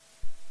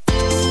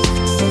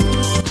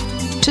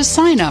To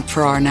sign up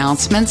for our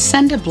announcements,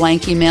 send a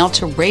blank email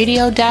to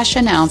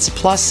radio-announce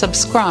plus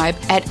subscribe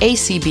at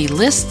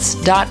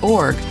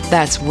acblists.org.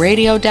 That's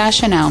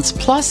radio-announce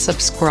plus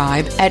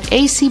subscribe at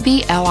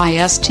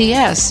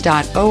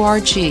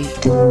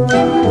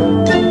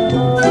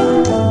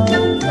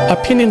acblists.org.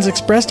 Opinions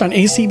expressed on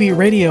ACB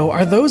Radio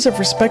are those of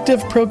respective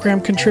program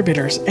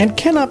contributors and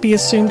cannot be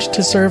assumed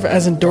to serve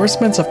as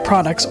endorsements of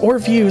products or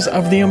views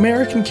of the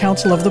American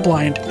Council of the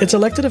Blind, its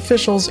elected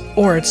officials,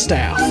 or its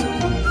staff.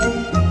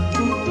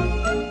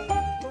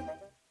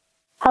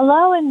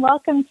 Hello and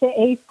welcome to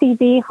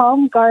ACB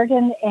Home,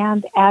 Garden,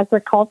 and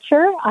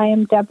Agriculture. I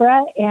am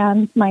Deborah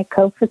and my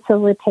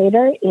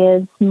co-facilitator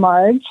is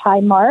Marge. Hi,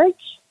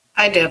 Marge.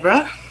 Hi,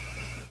 Deborah.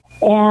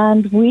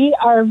 And we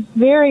are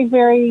very,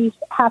 very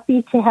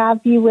happy to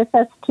have you with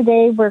us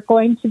today. We're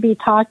going to be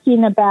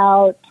talking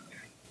about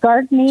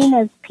gardening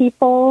as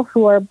people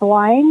who are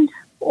blind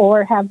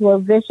or have low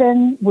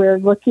vision. We're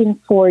looking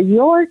for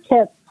your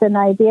tips and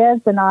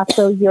ideas and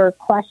also your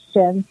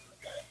questions.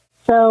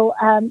 So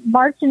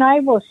Marge and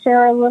I will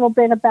share a little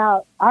bit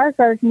about our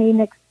gardening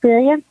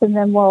experience, and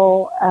then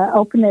we'll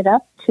open it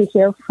up to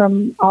hear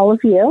from all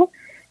of you.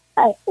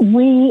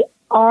 We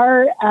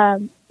are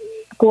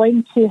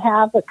going to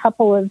have a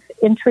couple of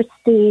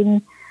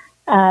interesting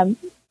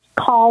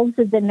calls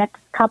in the next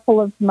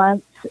couple of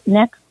months.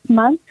 Next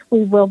month,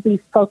 we will be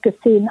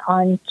focusing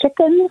on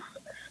chickens,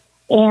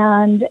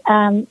 and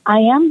I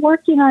am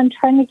working on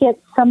trying to get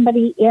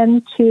somebody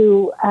in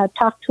to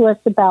talk to us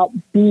about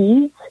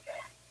bees.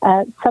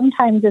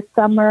 Sometime this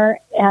summer,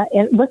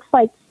 it looks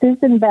like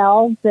Susan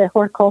Bell, the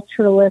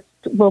horticulturalist,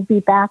 will be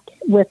back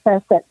with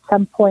us at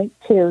some point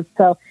too.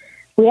 So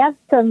we have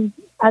some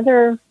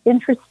other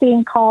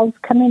interesting calls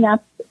coming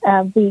up.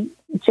 We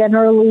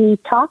generally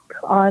talk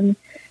on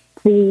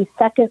the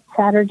second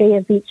Saturday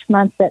of each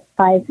month at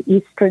 5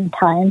 Eastern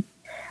Time.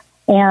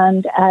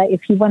 And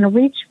if you want to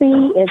reach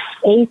me, it's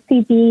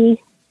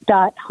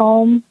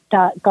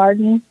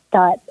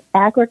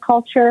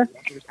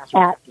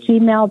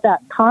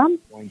acb.home.garden.agriculture@gmail.com.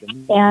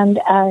 And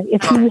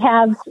if you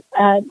have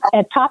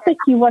a topic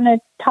you want to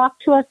talk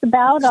to us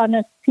about on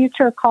a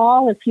future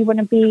call, if you want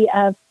to be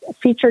a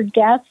featured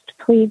guest,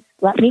 please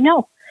let me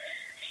know.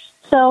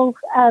 So,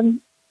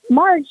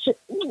 Marge,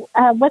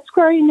 what's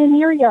growing in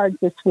your yard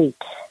this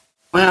week?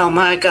 Well,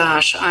 my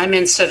gosh, I'm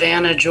in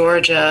Savannah,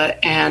 Georgia,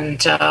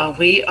 and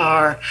we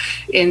are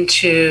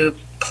into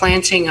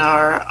planting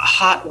our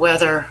hot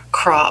weather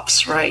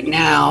crops right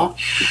now.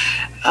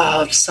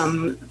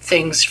 Some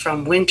things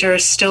from winter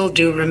still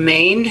do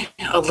remain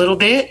a little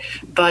bit,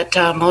 but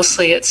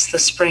mostly it's the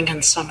spring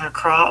and summer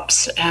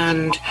crops.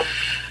 And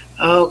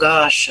oh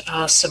gosh,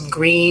 some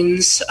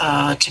greens,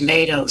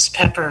 tomatoes,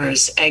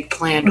 peppers,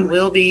 eggplant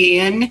will be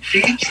in,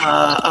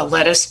 a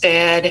lettuce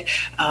bed,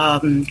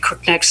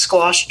 crookneck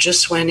squash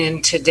just went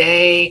in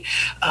today,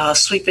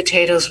 sweet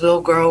potatoes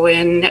will grow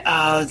in,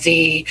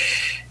 the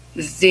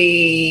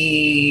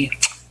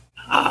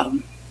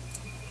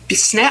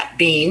snap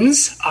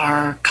beans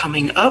are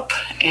coming up,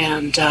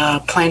 and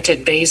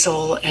planted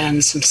basil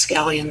and some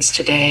scallions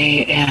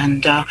today.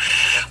 And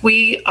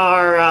we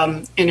are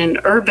in an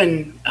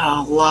urban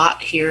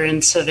lot here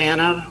in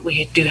Savannah.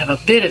 We do have a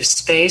bit of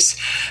space,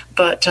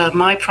 but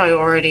my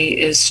priority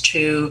is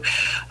to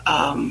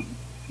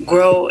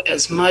grow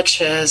as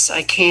much as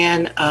I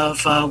can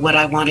of what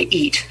I want to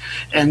eat.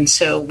 And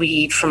so we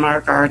eat from our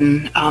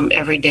garden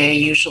every day,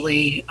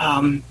 usually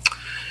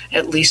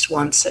at least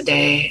once a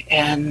day.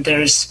 And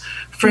there's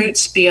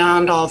fruits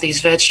beyond all these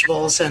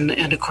vegetables and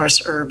of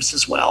course herbs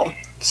as well.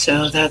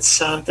 So that's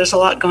there's a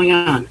lot going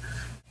on.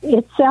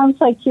 It sounds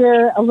like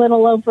you're a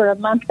little over a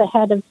month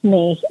ahead of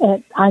me.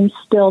 I'm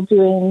still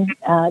doing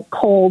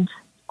cold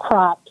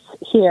crops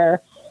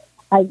here.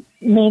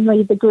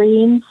 Mainly the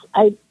greens.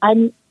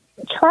 I'm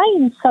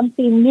trying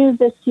something new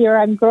this year.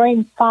 I'm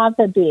growing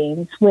fava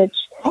beans, which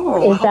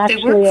is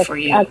actually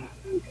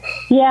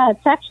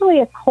it's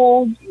actually a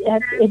cold.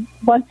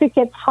 Once it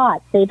gets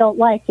hot, they don't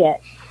like it.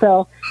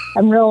 So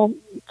I'm real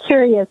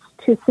curious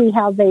to see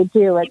how they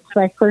do. It's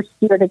my first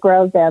year to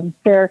grow them.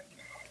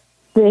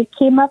 They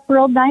came up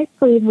real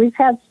nicely, and we've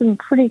had some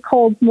pretty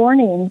cold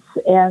mornings,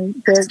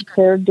 and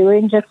they're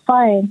doing just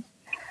fine.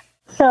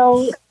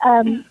 So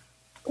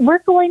we're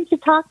going to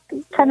talk,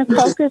 kind of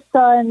focus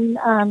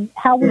on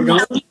how we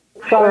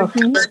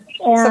garden,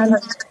 and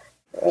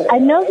I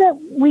know that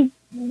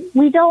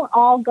we don't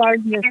all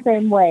garden the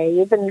same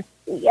way. Even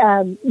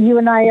you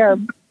and I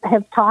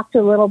have talked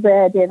a little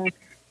bit, and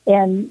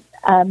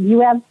you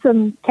have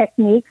some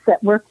techniques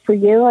that work for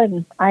you,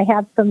 and I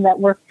have some that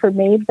work for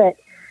me. But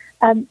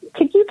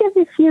could you give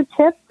a few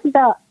tips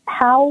about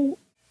how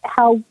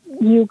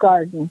you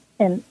garden,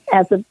 and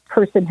as a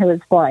person who is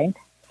blind?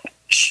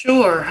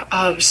 Sure.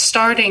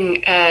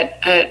 Starting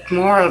at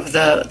more of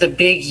the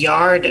big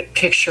yard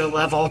picture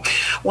level,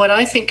 what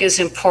I think is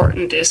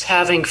important is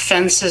having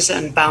fences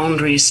and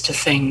boundaries to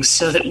things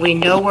so that we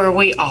know where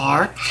we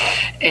are,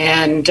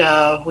 and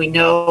we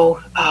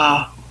know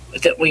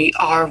that we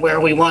are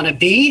where we want to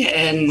be,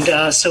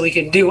 and so we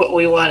can do what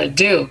we want to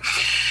do.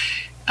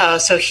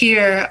 So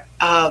here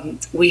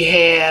we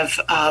have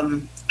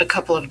a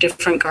couple of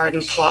different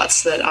garden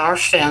plots that are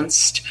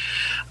fenced.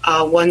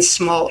 One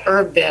small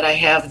herb bed I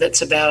have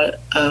that's about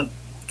 1.5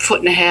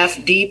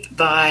 foot deep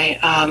by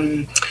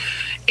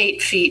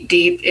 8 feet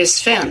deep is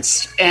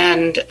fenced.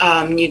 And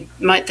you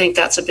might think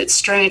that's a bit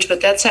strange,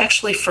 but that's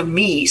actually for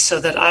me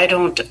so that I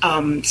don't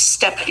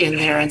step in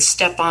there and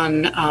step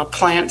on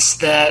plants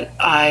that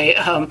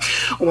I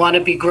want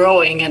to be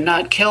growing and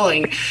not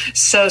killing.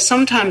 So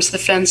sometimes the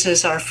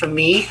fences are for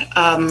me.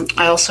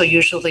 I also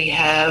usually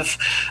have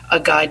a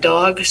guide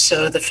dog,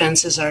 so the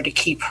fences are to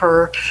keep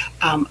her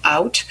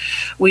out.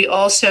 We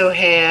also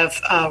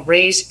have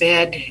raised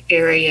bed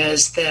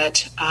areas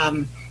that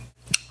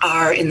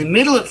are in the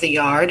middle of the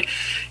yard,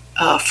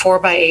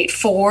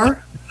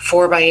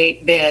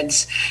 4x8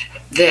 beds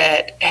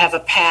that have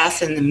a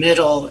path in the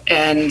middle,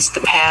 and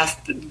the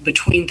path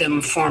between them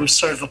forms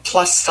sort of a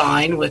plus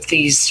sign with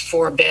these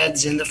 4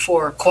 beds in the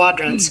 4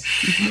 quadrants.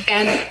 Mm-hmm.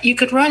 And you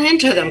could run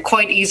into them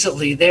quite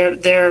easily.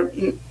 They're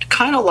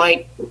kind of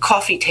like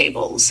coffee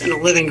tables in a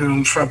living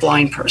room for a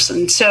blind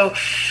person. So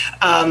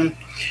I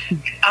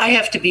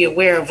have to be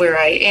aware of where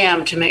I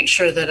am to make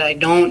sure that I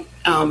don't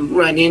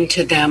run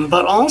into them.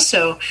 But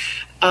also,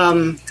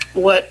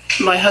 what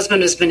my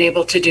husband has been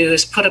able to do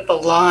is put up a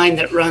line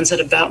that runs at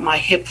about my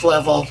hip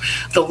level,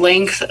 the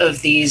length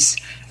of these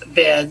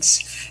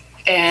beds.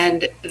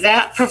 And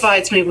that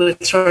provides me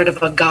with sort of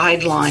a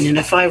guideline. And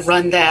if I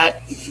run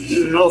that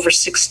over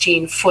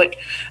 16-foot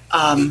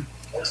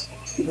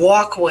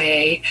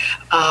walkway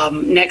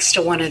next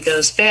to one of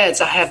those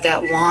beds, I have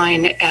that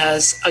line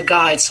as a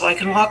guide, so I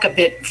can walk a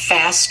bit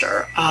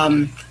faster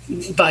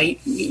by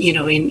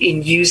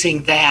in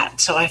using that.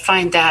 So I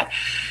find that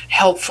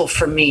helpful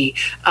for me.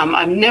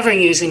 I'm never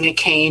using a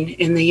cane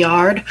in the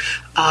yard.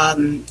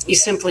 You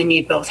simply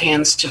need both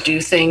hands to do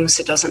things.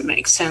 It doesn't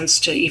make sense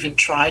to even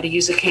try to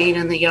use a cane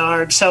in the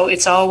yard. So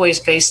it's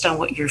always based on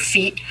what your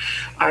feet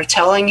are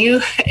telling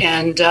you,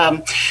 and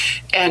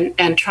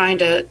trying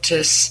to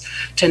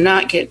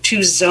not get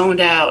too zoned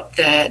out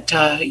that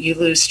you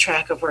lose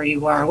track of where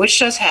you are, which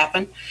does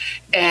happen,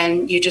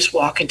 and you just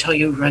walk until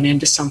you run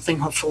into something,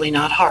 hopefully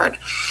not hard.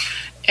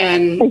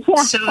 And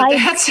so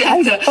that's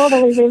I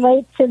totally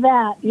relate to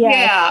that.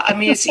 Yeah, I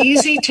mean, it's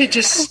easy to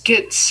just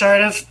get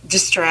sort of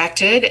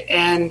distracted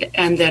and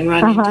then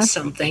run into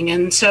something.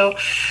 And so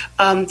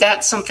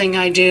that's something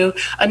I do.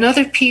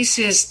 Another piece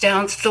is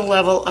down to the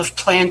level of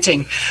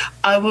planting.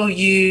 I will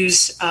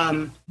use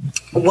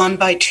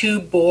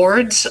 1x2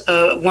 boards,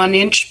 1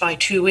 inch by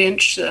 2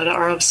 inch that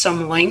are of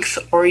some length,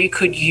 or you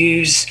could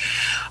use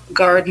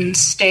garden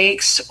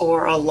stakes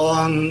or a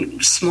long,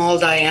 small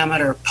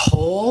diameter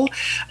pole.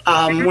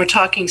 We're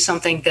talking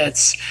something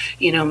that's,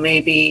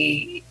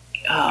 maybe,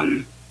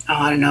 I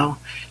don't know,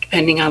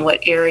 depending on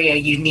what area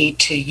you need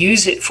to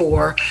use it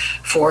for,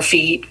 4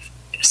 feet,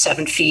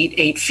 7 feet,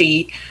 8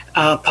 feet,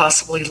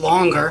 possibly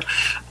longer.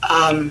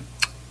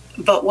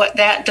 But what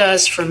that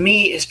does for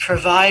me is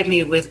provide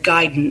me with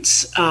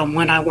guidance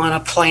when I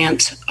want to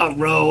plant a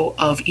row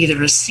of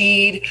either a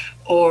seed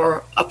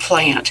or a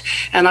plant.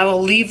 And I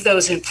will leave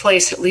those in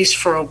place at least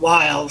for a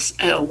while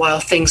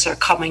things are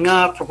coming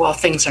up or while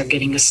things are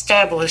getting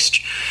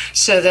established,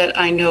 so that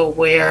I know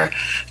where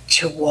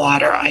to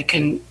water. I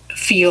can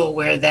feel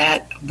where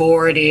that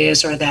board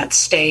is or that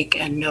stake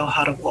and know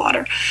how to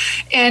water.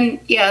 And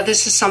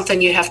this is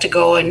something you have to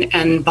go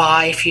and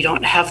buy if you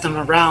don't have them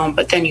around,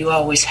 but then you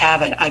always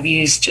have it. I've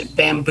used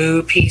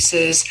bamboo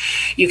pieces.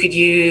 You could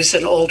use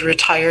an old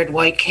retired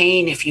white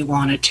cane if you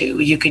wanted to.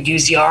 You could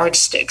use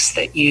yardsticks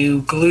that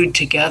you glued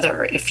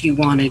together if you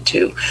wanted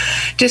to.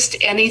 Just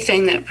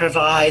anything that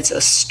provides a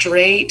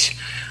straight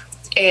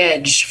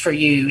edge for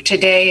you.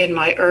 Today in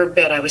my herb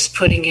bed, I was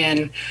putting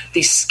in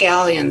these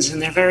scallions,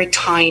 and they're very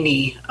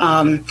tiny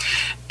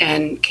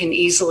and can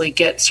easily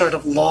get sort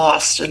of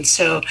lost. And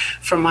so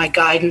for my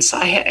guidance,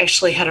 I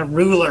actually had a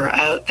ruler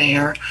out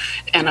there,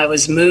 and I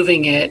was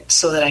moving it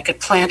so that I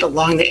could plant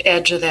along the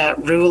edge of that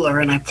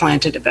ruler, and I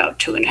planted about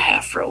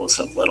 2.5 rows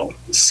of little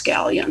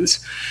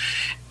scallions.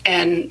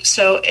 And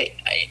so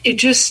it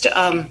just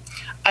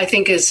I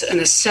think is an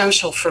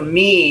essential for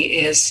me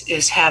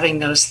is having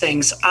those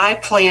things. I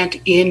plant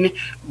in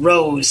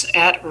rows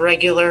at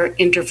regular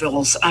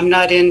intervals. I'm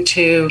not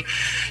into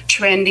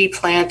trendy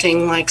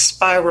planting like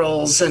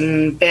spirals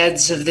and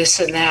beds of this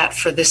and that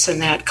for this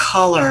and that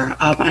color.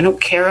 I don't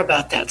care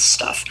about that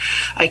stuff.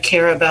 I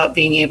care about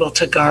being able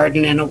to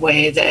garden in a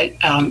way that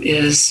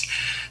is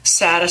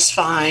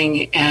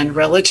satisfying and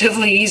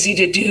relatively easy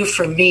to do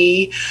for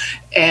me.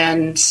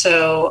 And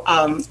so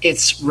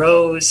it's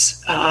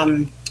rows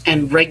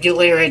and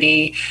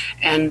regularity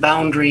and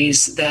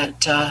boundaries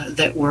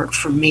that work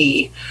for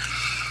me.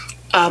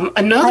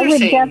 Another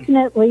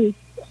thing,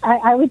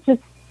 I would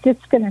just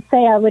going to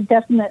say, I would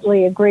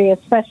definitely agree,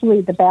 especially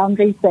the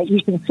boundaries that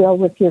you can feel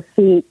with your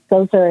feet.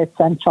 Those are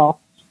essential.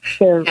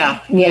 They're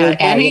really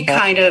any valuable.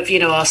 kind of,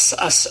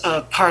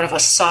 a part of a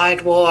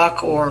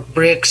sidewalk or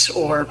bricks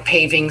or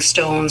paving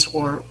stones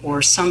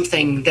or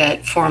something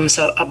that forms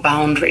a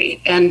boundary.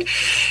 And,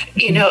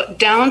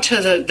 down to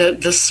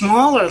the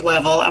smaller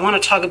level, I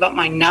want to talk about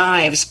my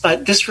knives,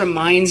 but this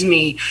reminds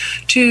me,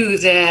 too,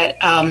 that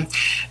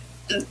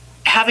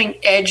having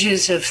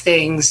edges of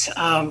things,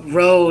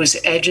 rows,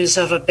 edges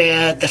of a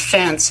bed, the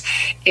fence,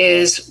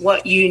 is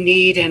what you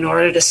need in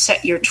order to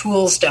set your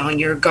tools down,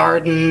 your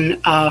garden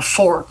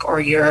fork or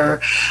your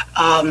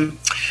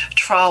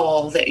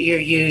trowel that you're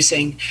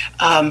using.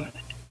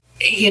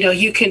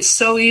 You can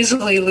so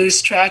easily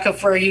lose track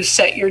of where you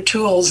set your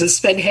tools and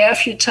spend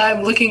half your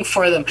time looking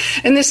for them.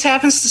 And this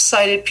happens to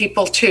sighted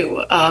people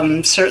too.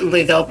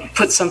 Certainly they'll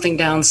put something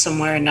down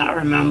somewhere and not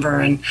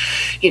remember and,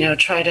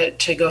 try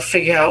to go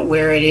figure out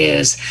where it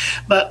is.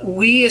 But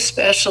we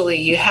especially,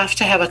 you have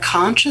to have a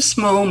conscious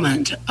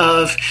moment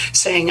of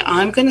saying,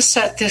 I'm going to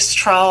set this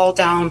trowel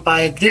down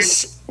by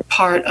this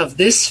part of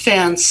this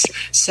fence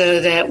so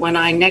that when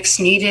I next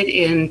need it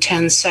in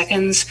 10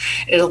 seconds,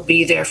 it'll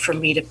be there for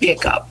me to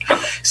pick up.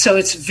 So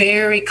it's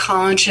very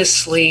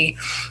consciously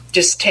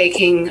just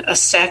taking a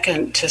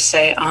second to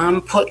say,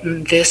 I'm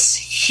putting this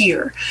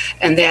here.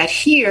 And that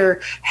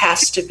here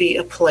has to be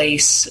a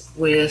place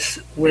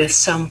with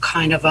some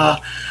kind of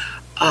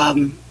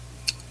an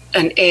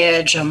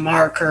edge, a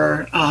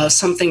marker,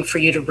 something for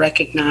you to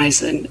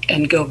recognize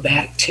and go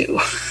back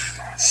to.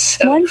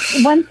 So.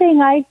 One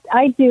thing I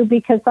do,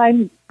 because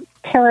I'm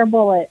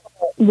terrible at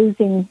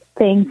losing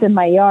things in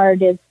my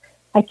yard, is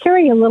I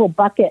carry a little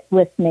bucket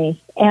with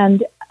me.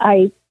 And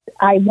I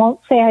won't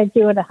say I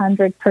do it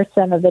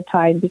 100% of the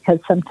time because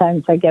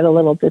sometimes I get a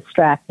little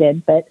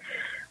distracted, but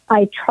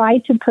I try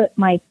to put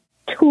my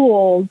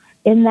tools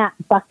in that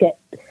bucket.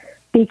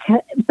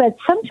 But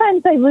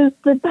sometimes I lose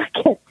the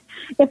bucket.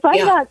 If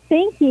I'm not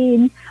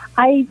thinking,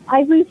 I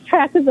lose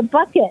track of the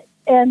bucket.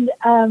 And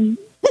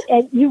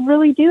you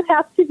really do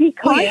have to be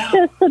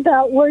conscious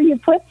about where you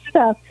put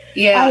stuff.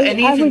 Yeah,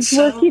 I was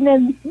working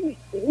in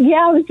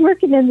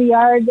the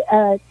yard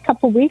a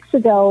couple weeks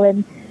ago,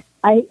 and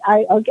I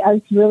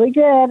was really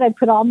good. I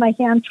put all my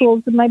hand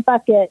tools in my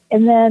bucket,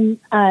 and then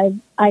I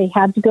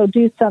had to go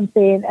do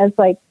something. I was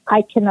like,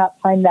 I cannot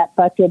find that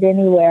bucket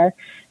anywhere.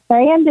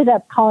 I ended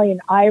up calling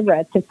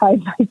Ira to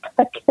find my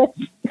bucket.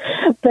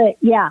 But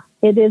yeah,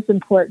 it is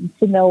important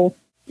to know.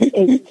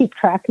 Keep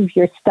track of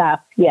your stuff,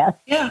 yes.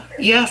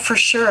 Yeah, for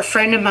sure. A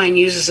friend of mine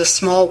uses a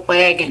small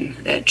wagon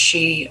that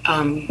she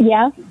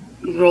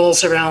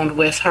rolls around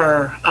with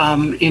her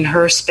in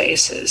her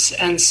spaces.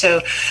 And so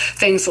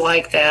things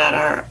like that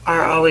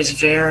are always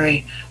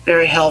very,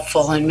 very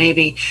helpful. And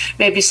maybe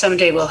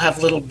someday we'll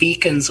have little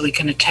beacons we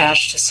can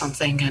attach to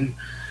something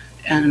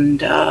and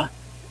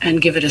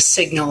give it a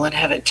signal and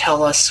have it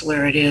tell us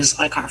where it is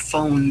like our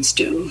phones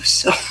do.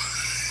 So...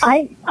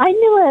 I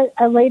knew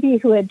a lady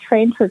who had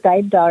trained her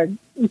guide dog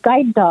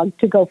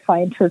to go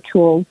find her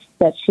tools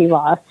that she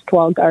lost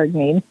while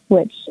gardening,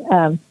 which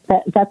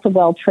that's a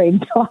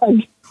well-trained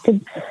dog.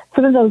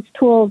 Some of those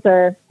tools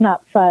are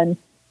not fun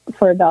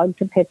for a dog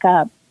to pick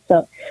up.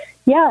 So,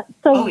 there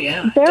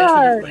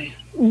definitely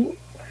are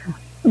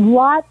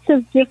lots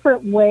of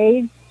different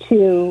ways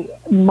to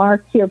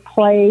mark your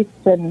place,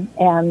 and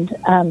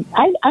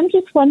I'm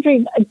just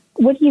wondering,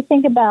 what do you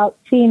think about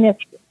seeing if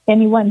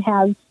anyone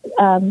has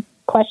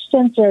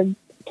questions or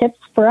tips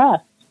for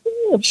us?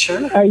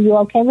 Sure. Are you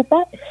okay with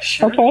that?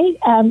 Sure. Okay.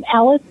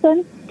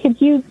 Allison,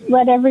 could you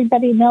let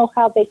everybody know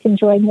how they can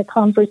join the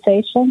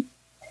conversation?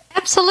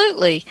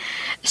 Absolutely.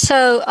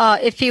 So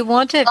if you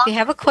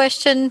have a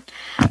question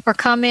or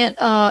comment,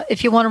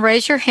 if you want to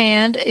raise your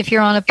hand, if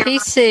you're on a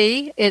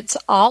PC, it's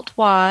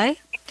Alt-Y.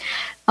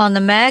 On the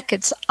Mac,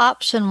 it's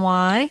Option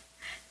Y.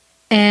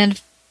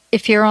 And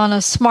if you're on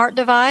a smart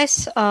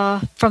device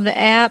from the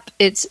app,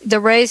 it's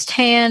the raised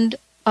hand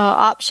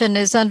option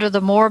is under the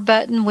More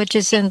button, which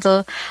is in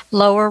the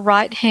lower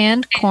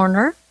right-hand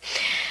corner.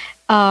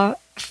 From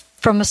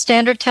a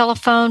standard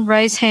telephone,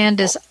 raise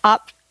hand is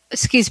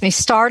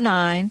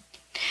 *9.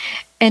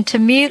 And to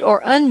mute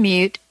or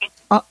unmute,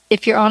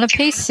 if you're on a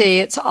PC,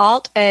 it's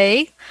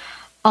Alt-A.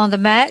 On the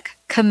Mac,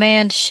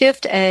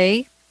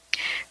 Command-Shift-A.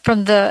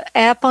 From the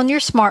app on your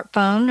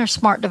smartphone or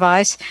smart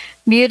device,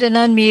 mute and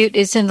unmute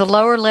is in the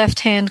lower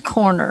left-hand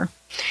corner.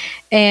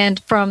 And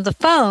from the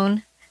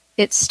phone,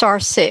 it's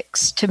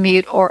 *6 to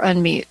mute or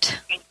unmute.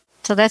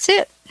 So that's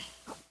it.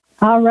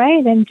 All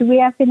right. And do we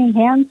have any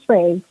hands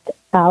raised,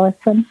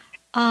 Allison?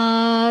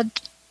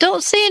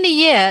 Don't see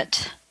any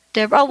yet,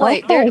 Deborah. Oh,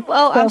 wait. Okay.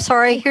 I'm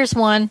sorry. Here's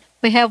one.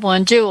 We have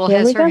one. Jewel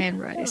has her hand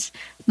raised.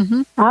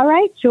 Mm-hmm. All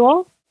right,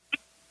 Jewel.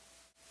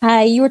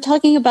 Hi. You were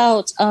talking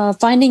about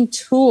finding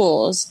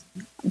tools.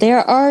 There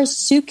are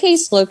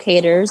suitcase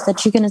locators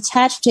that you can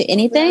attach to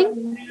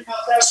anything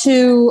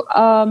to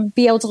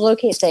be able to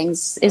locate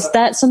things. Is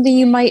that something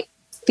you might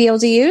be able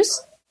to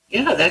use?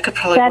 Yeah, that could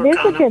probably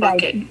work on a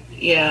bucket.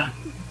 Yeah,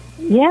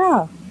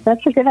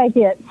 that's a good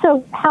idea.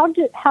 So how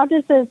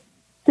does a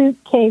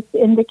suitcase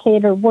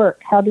indicator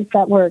work? How does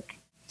that work?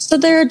 So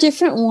there are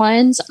different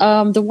ones.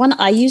 The one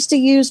I used to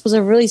use was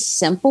a really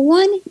simple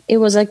one. It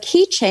was a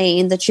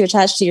keychain that you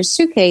attached to your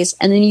suitcase,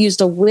 and then you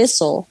used a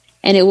whistle,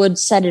 and it would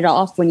set it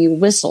off when you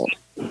whistled.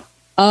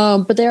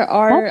 But there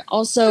are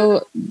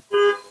also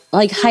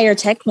like higher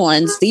tech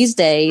ones these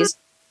days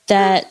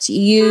that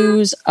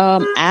use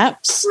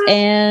apps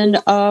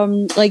and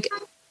like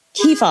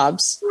key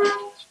fobs.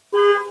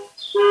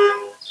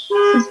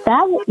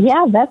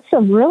 That's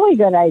a really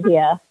good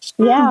idea.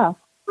 Yeah.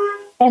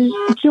 And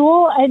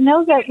Jewel, I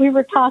know that we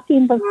were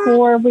talking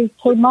before we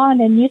came on,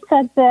 and you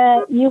said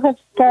that you have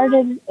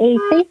started a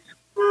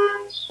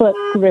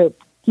Facebook group.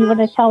 Do you want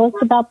to tell us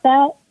about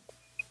that?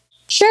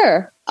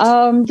 Sure.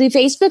 The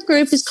Facebook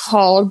group is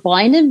called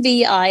Blind and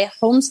VI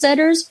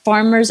Homesteaders,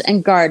 Farmers,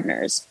 and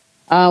Gardeners.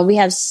 We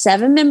have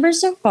 7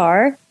 members so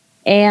far,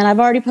 and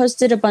I've already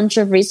posted a bunch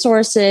of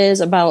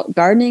resources about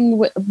gardening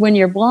when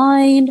you're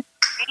blind,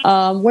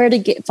 where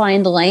to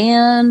find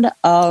land.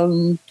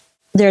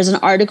 There's an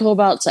article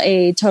about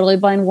a totally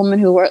blind woman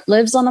who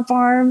lives on a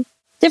farm,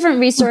 different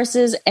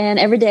resources, and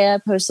every day I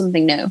post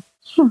something new.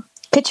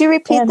 Could you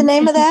repeat the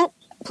name of that,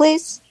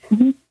 please?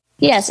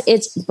 Yes,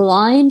 it's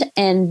Blind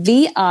and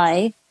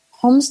VI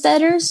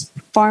Homesteaders,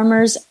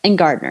 Farmers, and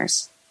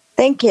Gardeners.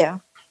 Thank you.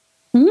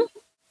 Mm-hmm.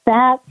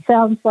 That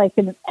sounds like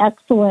an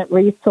excellent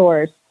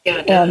resource.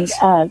 Yeah, it does.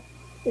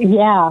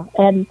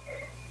 And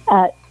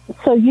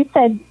so you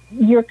said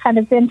you're kind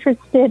of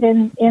interested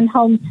in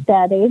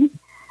homesteading.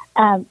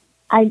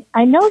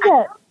 I know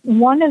that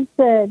one of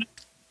the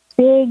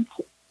big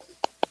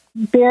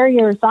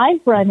barriers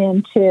I've run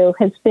into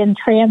has been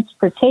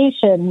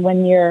transportation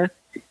when you're,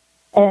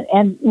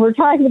 and we're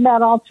talking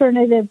about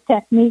alternative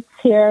techniques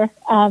here.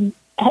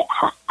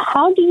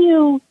 How do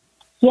you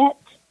get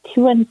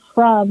to and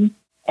from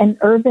an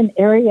urban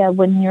area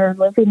when you're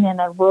living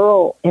in a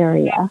rural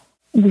area?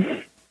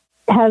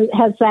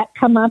 Has that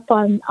come up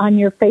on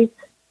your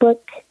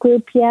Facebook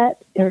group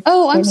yet?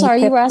 I'm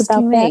sorry, you were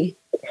asking me.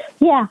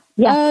 Yeah.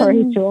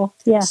 Sorry, Jewel.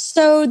 Yeah.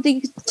 So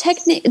the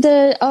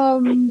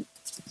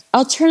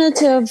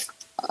alternative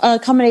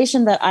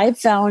accommodation that I've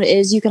found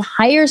is you can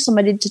hire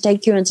somebody to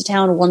take you into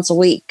town once a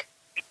week.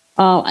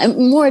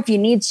 More if you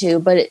need to,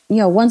 but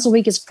once a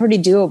week is pretty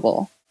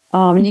doable.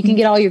 And you can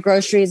get all your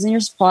groceries and your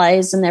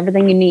supplies and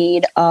everything you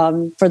need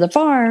for the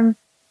farm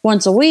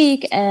once a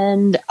week.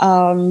 And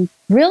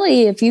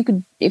really, if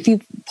you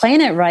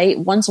plan it right,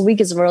 once a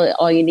week is really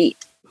all you need.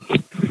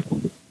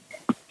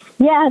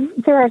 Yeah,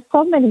 there are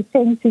so many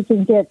things you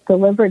can get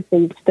delivered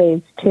these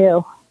days,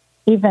 too,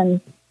 even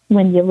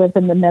when you live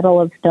in the middle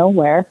of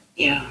nowhere.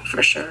 Yeah,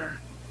 for sure.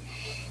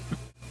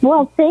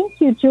 Well, thank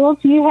you, Jewel.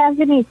 Do you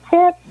have any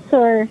tips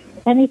or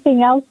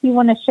anything else you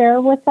want to share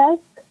with us?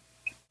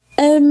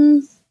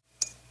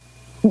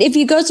 If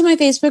you go to my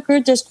Facebook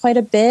group, there's quite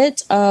a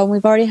bit.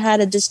 We've already had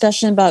a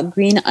discussion about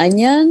green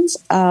onions.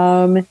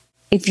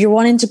 If you're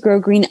wanting to grow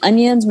green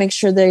onions, make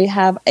sure they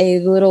have a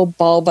little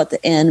bulb at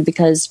the end,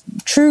 because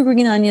true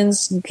green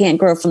onions you can't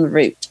grow from the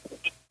root.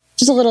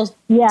 Just a little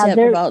tip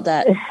about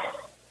that.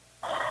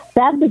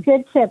 That's a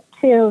good tip,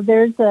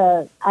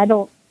 too. I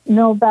don't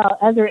know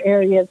about other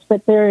areas,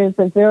 but there is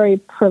a very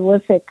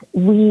prolific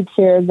weed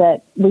here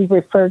that we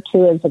refer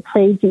to as a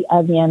crazy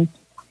onion.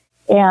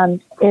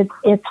 And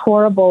it's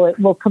horrible. It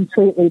will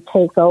completely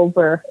take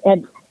over.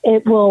 And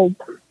it will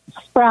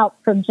sprout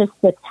from just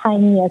the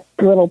tiniest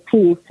little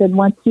piece. And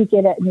once you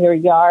get it in your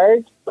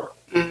yard,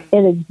 it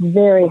is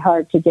very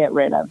hard to get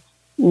rid of.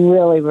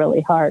 Really,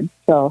 really hard.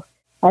 So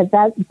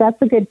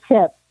that's a good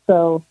tip.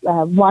 So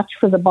watch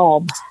for the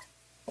bulb.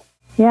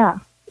 Yeah.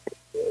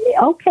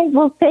 Okay.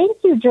 Well, thank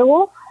you,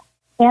 Jewel.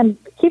 And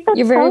keep us posted.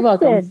 You're very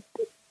welcome.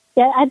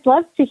 Yeah, I'd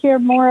love to hear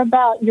more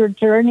about your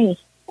journey.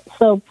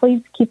 So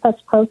please keep us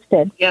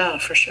posted. Yeah,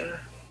 for sure.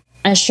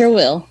 I sure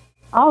will.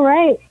 All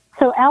right.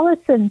 So,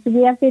 Allison, do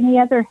we have any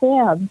other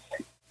hands?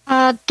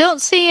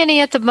 Don't see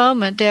any at the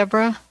moment,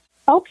 Deborah.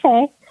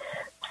 Okay.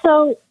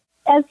 So,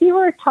 as you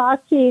were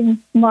talking,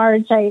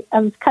 Marge, I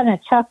was kind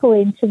of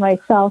chuckling to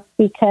myself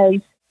because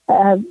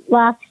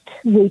last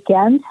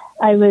weekend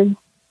I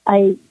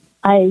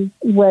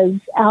was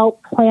out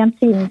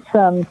planting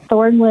some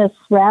thornless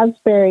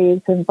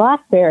raspberries and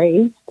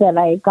blackberries that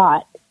I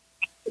got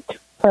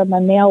from a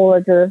mail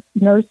order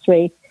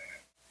nursery.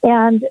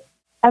 And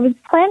I was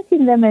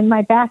planting them in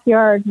my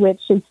backyard,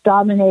 which is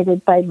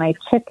dominated by my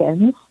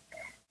chickens.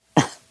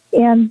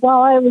 And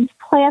while I was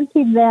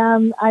planting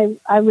them,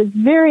 I was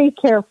very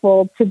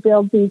careful to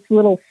build these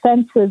little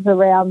fences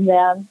around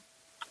them.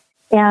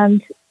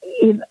 And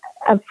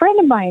a friend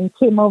of mine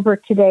came over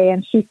today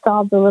and she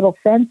saw the little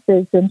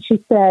fences and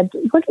she said,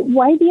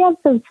 why do you have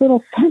those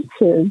little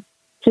fences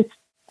just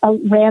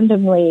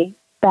randomly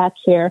back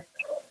here?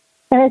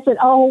 And I said,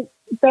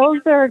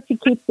 those are to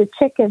keep the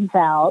chickens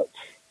out.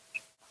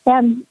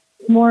 And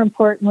more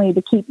importantly,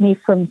 to keep me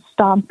from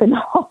stomping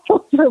all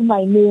over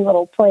my new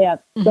little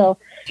plants. So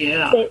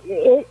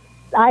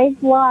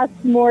I've lost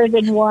more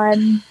than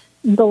one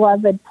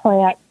beloved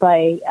plant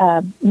by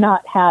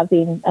not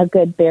having a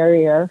good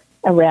barrier.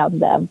 around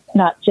them,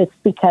 not just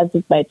because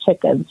of my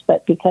chickens,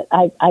 but because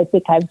I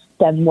think I've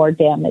done more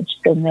damage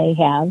than they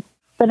have.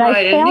 But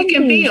right, and it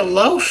can be a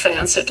low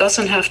fence. It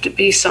doesn't have to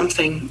be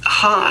something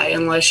high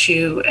unless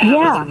you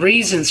have the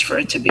reasons for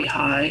it to be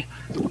high.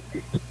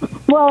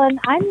 Well, and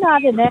I'm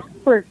not an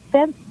expert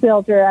fence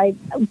builder.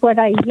 What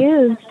I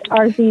used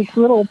are these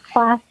little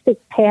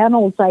plastic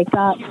panels I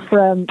got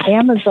from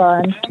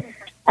Amazon.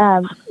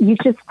 You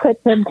just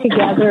put them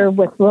together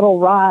with little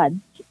rods.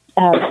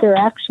 They're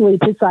actually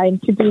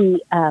designed to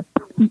be,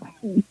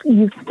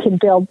 you can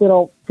build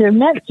they're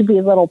meant to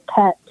be little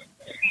pet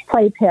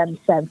playpen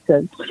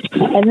fences.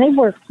 And they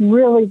work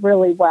really,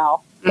 really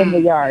well in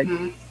the yard.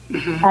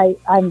 Mm-hmm.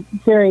 I'm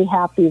very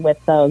happy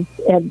with those.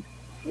 And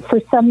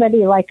for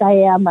somebody like I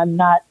am, I'm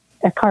not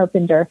a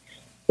carpenter.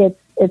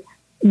 It's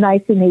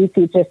nice and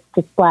easy just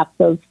to slap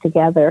those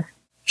together.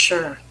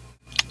 Sure.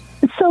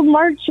 So,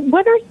 Marge,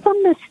 what are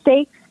some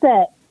mistakes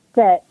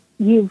that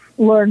you've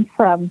learned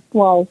from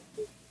while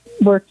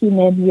working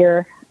in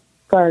your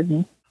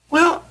garden?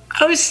 Well,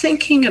 I was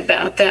thinking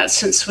about that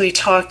since we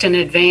talked in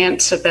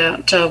advance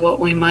about what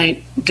we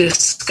might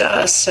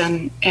discuss,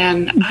 and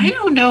I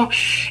don't know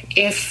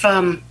if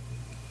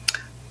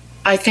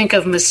I think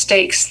of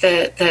mistakes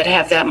that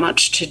have that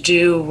much to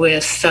do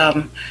with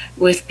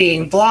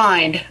being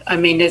blind. I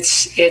mean,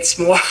 it's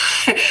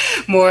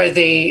more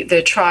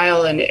the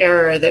trial and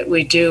error that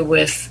we do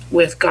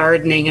with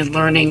gardening and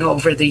learning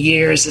over the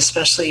years,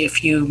 especially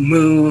if you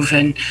move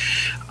and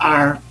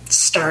are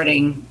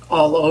starting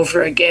all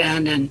over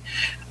again and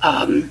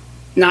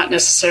not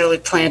necessarily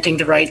planting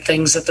the right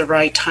things at the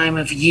right time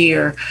of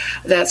year.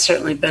 That's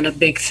certainly been a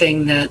big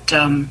thing that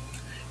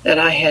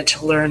I had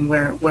to learn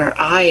where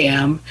I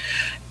am.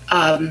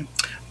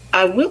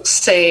 I will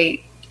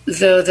say,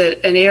 though,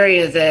 that an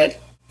area that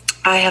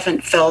I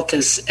haven't felt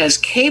as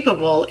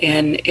capable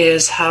in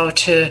is how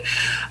to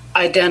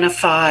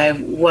identify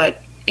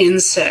what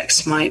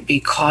insects might be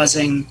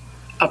causing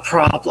a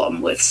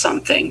problem with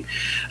something,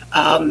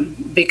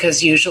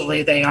 because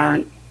usually they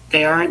aren't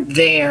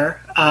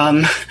there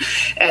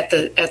at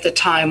the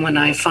time when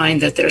I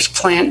find that there's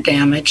plant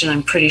damage, and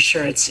I'm pretty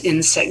sure it's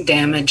insect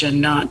damage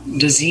and not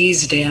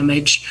disease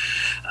damage.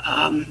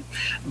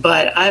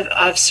 But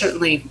I've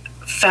certainly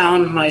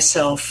found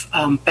myself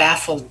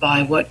baffled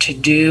by what to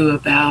do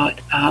about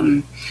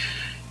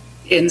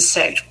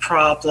insect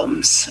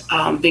problems,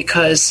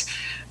 because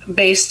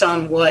based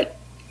on what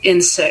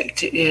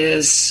insect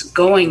is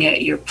going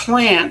at your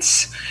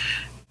plants,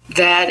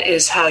 that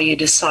is how you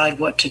decide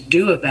what to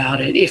do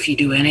about it, if you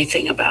do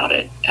anything about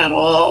it at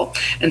all.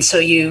 And so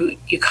you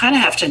kind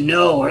of have to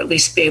know, or at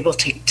least be able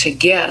to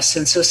guess.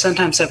 And so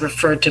sometimes I've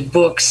referred to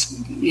books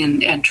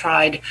and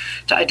tried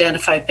to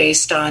identify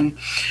based on,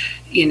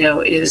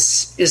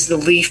 is the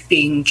leaf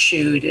being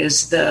chewed?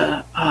 Is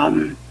the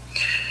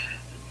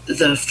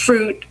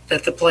fruit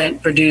that the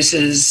plant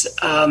produces,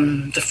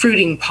 the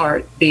fruiting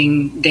part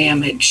being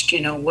damaged?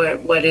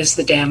 What is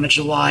the damage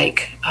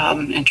like?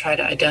 And try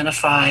to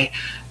identify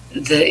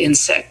the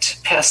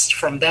insect pest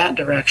from that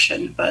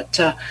direction. But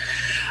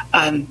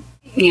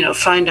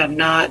find I'm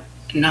not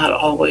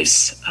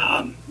always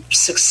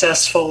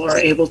successful or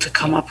able to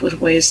come up with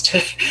ways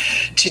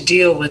to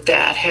deal with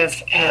that.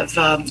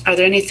 Are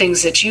there any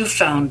things that you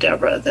found,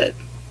 Deborah, that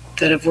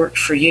have worked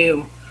for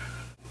you?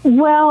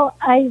 Well,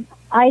 I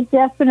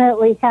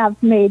definitely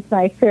have made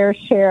my fair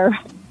share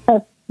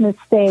of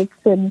mistakes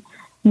and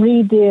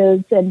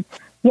redos, and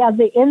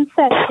the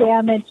insect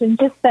damage, and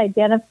just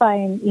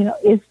identifying,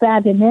 is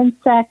that an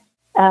insect?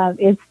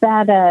 Is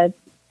that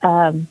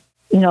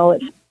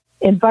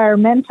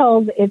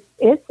environmental?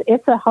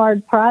 It's a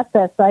hard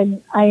process.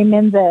 I'm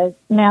in the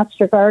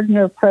Master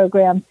Gardener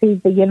program through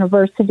the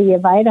University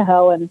of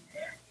Idaho, and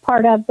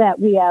part of that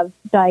we have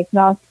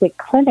diagnostic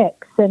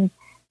clinics, and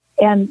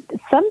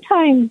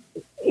sometimes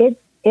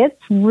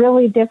it's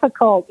really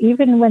difficult,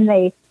 even when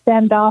they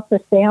send off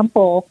a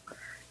sample.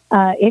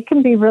 It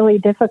can be really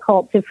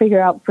difficult to figure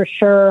out for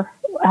sure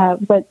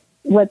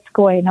what's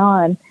going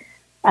on.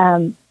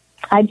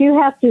 I do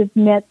have to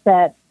admit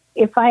that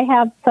if I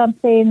have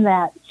something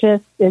that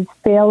just is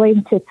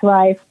failing to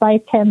thrive, my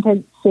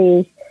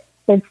tendency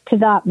is to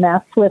not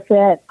mess with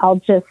it. I'll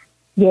just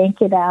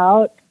yank it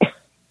out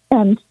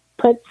and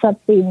put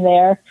something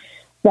there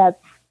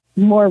that's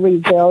more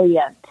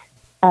resilient.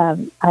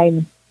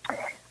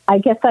 I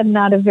guess I'm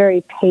not a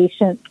very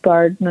patient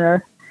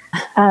gardener.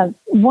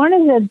 One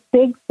of the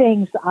big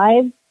things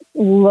I've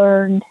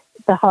learned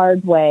the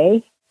hard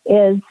way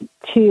is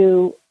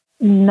to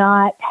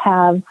not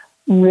have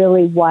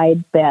really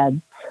wide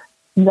beds.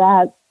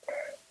 That's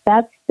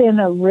been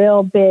a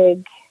real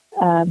big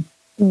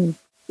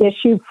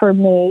issue for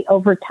me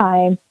over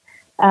time.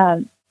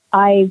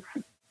 I've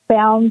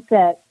found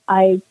that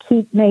I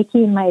keep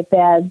making my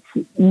beds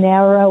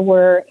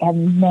narrower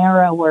and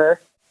narrower,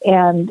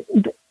 and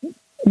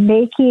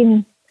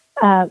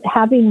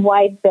having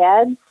wide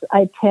beds,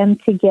 I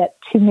tend to get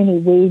too many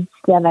weeds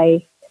that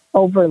I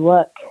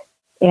overlook,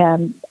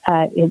 and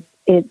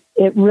it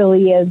it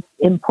really is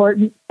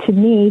important to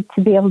me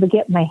to be able to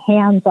get my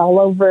hands all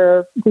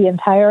over the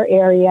entire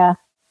area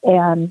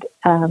and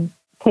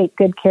take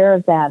good care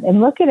of that and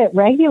look at it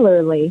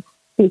regularly,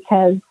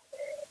 because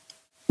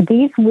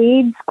these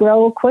weeds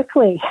grow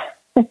quickly.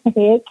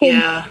 It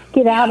can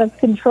get out of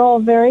control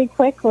very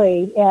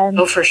quickly. And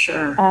oh, for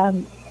sure.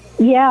 And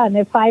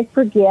if I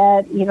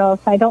forget,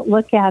 if I don't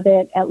look at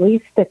it at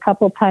least a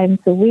couple times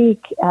a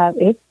week,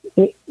 it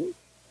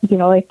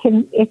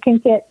can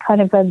get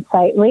kind of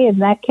unsightly,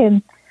 and that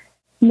can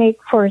make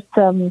for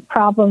some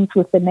problems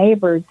with the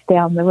neighbors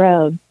down the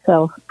road.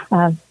 So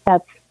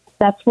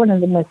that's one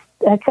of the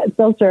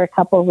those are a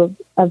couple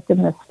of the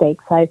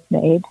mistakes I've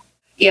made.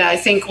 Yeah, I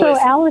think so.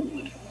 Alice,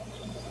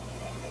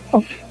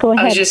 go ahead.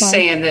 I was just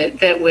saying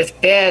that with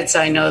beds,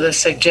 I know the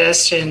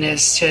suggestion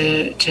is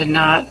to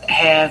not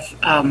have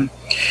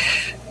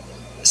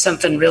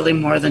something really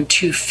more than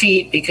 2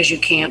 feet, because you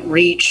can't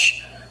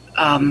reach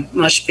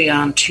much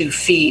beyond 2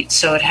 feet.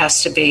 So it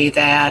has to be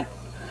that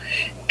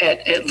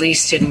at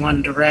least in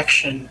one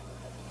direction,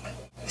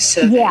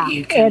 so that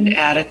you can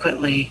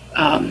adequately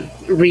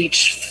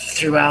reach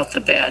throughout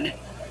the bed.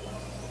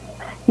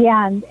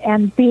 Yeah,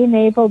 and being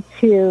able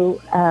to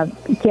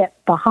get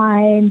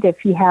behind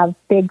if you have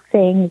big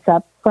things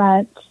up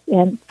front,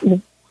 and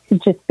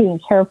just being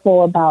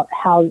careful about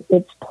how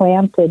it's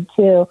planted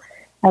too.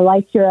 I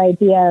like your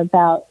idea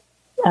about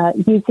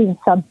using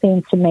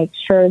something to make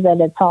sure that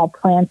it's all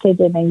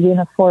planted in a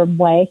uniform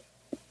way.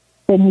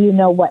 Then you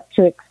know what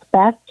to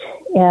expect,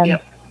 and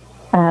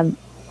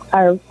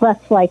are less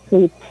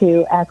likely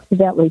to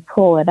accidentally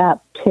pull it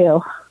up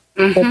too,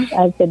 which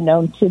I've been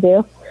known to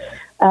do.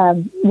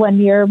 One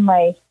year,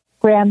 my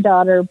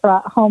granddaughter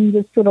brought home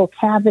this little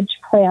cabbage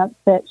plant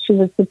that she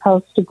was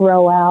supposed to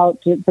grow out.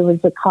 There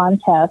was a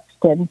contest,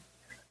 and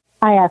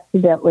I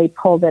accidentally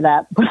pulled it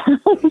up.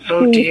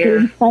 Oh,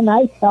 dear. And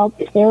I felt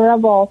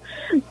terrible.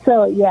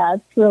 So, yeah,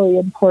 it's really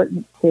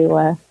important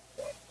to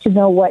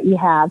know what you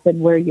have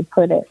and where you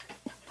put it.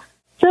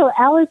 So,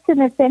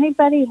 Allison, if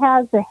anybody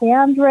has a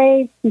hand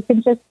raised, you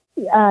can just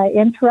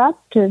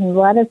interrupt and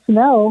let us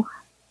know.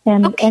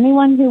 And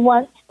anyone who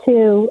wants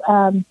to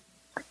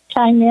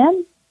chime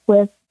in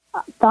with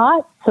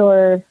thoughts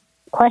or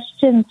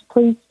questions,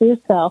 please do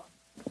so.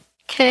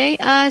 Okay.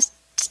 I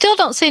still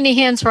don't see any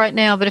hands right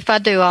now, but if I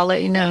do, I'll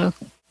let you know.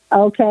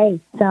 Okay.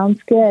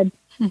 Sounds good.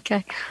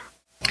 Okay.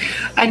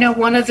 I know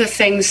one of the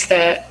things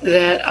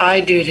that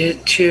I do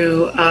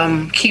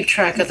to keep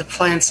track of the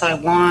plants I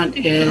want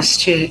is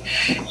to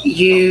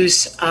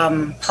use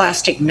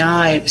plastic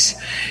knives.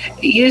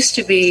 It used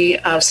to be,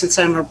 since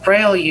I'm a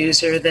Braille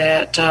user,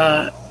 that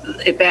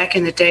back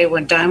in the day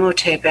when Dymo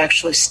tape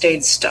actually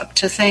stayed stuck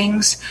to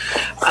things,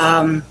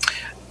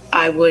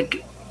 I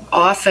would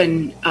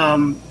often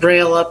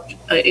braille up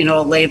a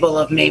label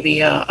of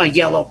maybe a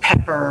yellow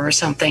pepper or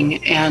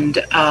something, and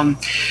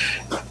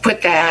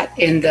put that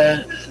in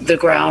the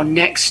ground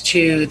next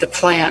to the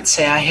plant.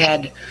 Say I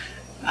had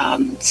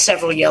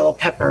several yellow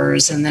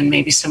peppers and then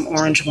maybe some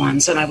orange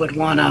ones, and I would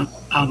want to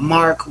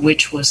mark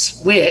which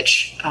was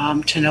which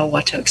to know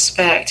what to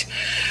expect.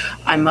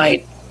 I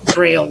might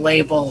braille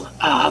label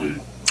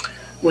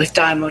with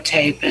Dymo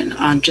tape and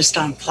on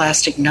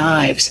plastic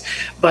knives.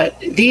 But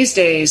these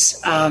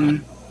days,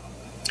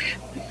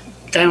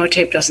 Dymo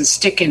tape doesn't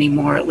stick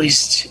anymore, at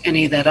least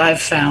any that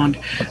I've found.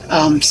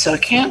 So I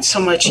can't so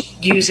much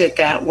use it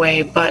that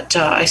way, but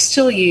I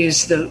still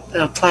use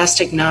the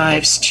plastic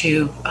knives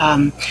to,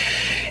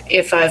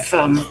 if I've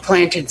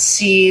planted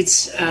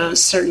seeds,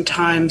 certain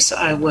times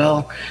I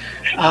will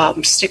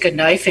stick a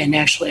knife in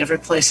actually every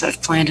place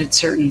I've planted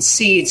certain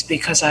seeds,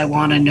 because I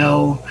want to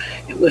know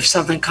if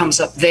something comes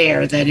up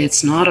there that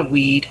it's not a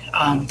weed,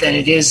 that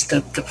it is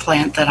the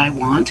plant that I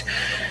want,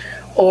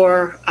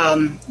 or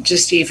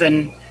just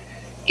even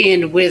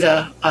in with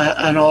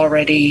an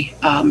already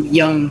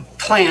young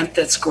plant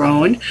that's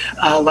grown,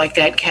 like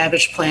that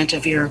cabbage plant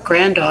of your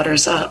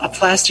granddaughter's, a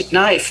plastic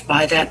knife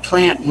by that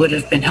plant would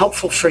have been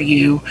helpful for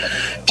you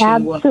to,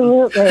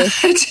 absolutely.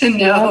 To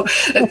know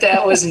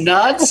that was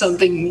not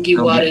something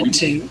you wanted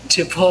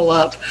to pull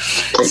up.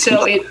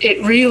 So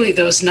it really,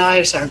 those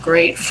knives are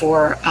great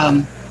for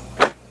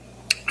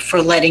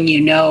letting you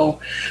know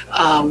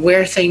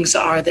where things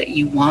are that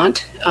you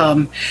want.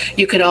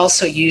 You can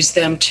also use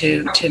them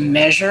to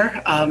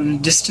measure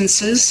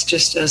distances,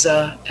 just as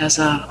a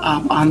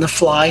on the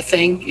fly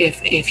thing,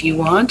 if you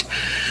want.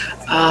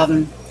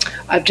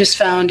 I've just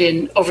found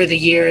over the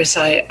years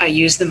I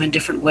use them in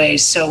different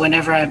ways. So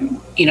whenever I'm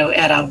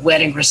at a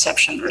wedding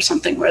reception or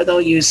something where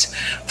they'll use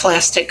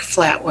plastic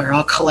flatware,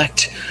 I'll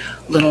collect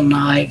little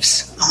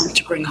knives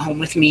to bring home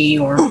with me,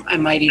 or I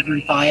might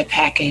even buy a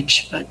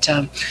package. But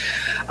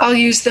I'll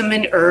use them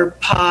in herb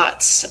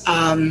pots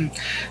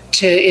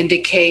to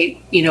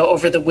indicate,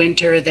 over the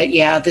winter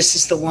that, this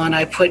is the one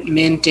I put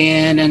mint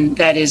in, and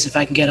that is if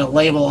I can get a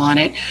label on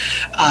it.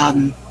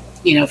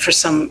 For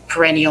some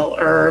perennial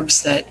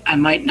herbs that I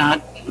might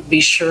not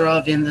be sure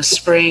of in the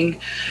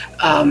spring,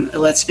 it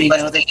lets me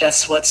know that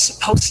that's what's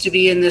supposed to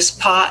be in this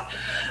pot.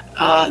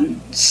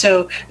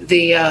 So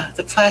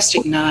the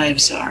plastic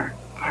knives are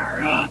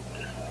are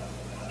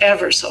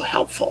ever so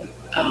helpful.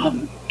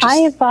 I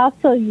have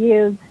also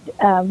used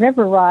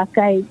river rock.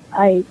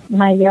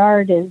 My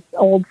yard is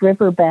old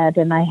riverbed,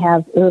 and I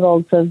have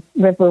oodles of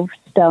river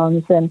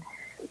stones, and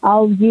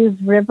I'll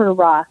use river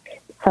rock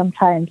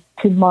sometimes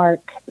to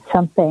mark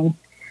something.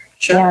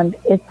 Sure. And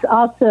it's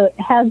also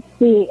has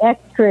the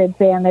extra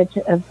advantage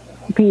of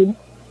being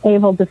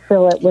able to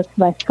fill it with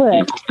my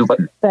foot.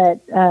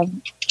 But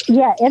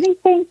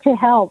anything to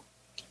help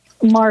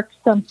mark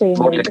something is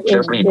a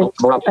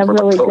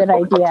really good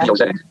idea.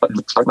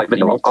 Sounds like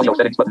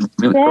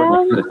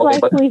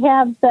we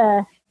have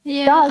the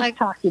dog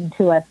talking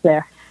to us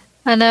there.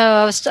 I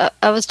know.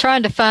 I was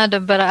trying to find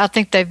them, but I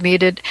think they've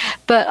muted.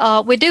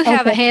 But we do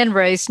have a hand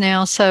raised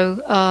now.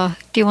 So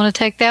do you want to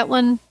take that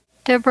one,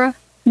 Deborah?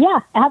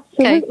 Yeah,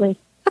 absolutely.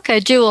 Okay,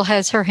 Jewel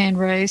has her hand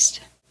raised.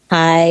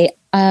 Hi,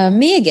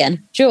 me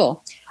again,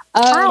 Jewel.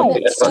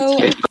 Hi.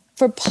 So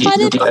for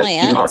potted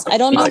plants, I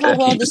don't know how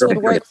well this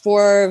would work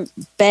for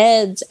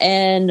beds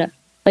and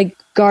like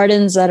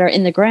gardens that are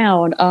in the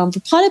ground. For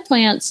potted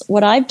plants,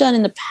 what I've done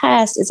in the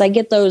past is I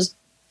get those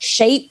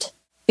shaped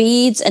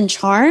beads and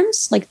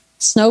charms, like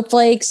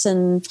snowflakes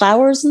and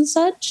flowers and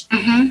such,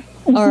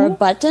 or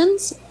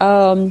buttons.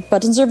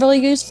 Buttons are really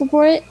useful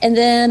for it. And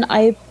then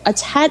I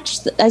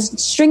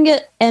string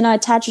it and I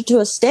attach it to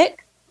a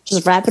stick,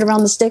 just wrap it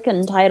around the stick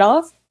and tie it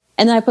off.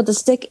 And then I put the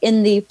stick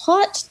in the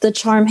pot, the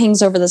charm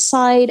hangs over the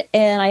side,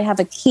 and I have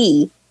a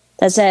key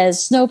that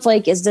says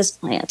snowflake is this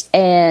plant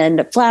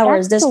and flower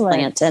is this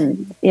plant.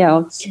 And,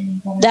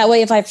 that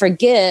way if I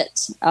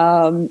forget,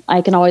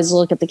 I can always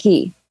look at the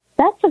key.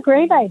 That's a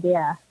great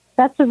idea.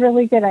 That's a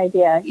really good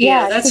idea.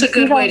 Yeah, that's a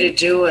good way to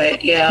do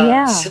it.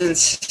 Yeah.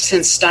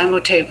 Since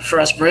Dymotape for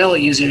us Braille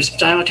users,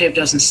 Dymotape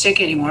doesn't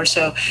stick anymore.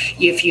 So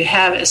if you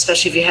have,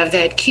 especially if you have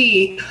that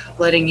key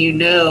letting you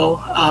know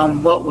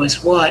what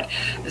was what,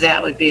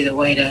 that would be the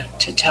way to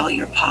tell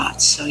your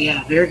pots. So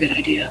yeah, very good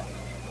idea.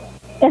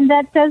 And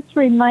that does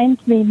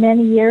remind me,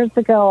 many years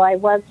ago, I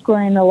was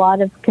growing a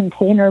lot of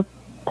container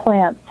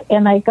plants,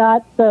 and I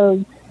got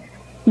those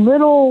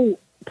little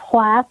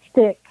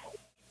plastic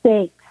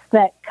stakes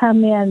that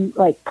come in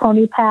like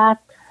pony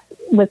packs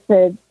with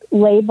the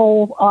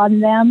label on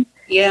them,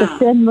 the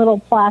thin little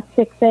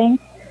plastic thing.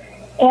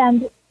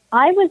 And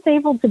I was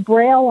able to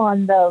braille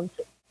on those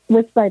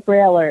with my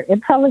brailler.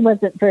 It probably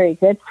wasn't very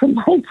good for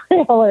my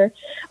brailler,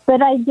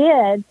 but I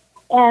did.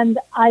 And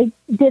I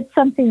did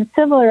something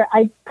similar.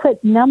 I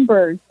put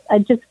numbers. I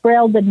just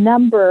brailled a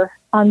number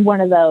on one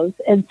of those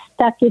and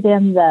stuck it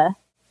in the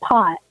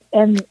pot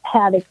and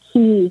had a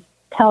key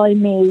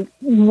telling me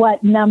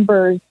what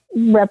numbers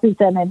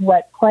represented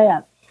what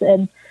plants.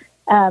 And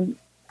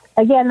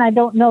again, I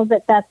don't know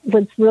that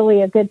was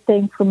really a good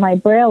thing for my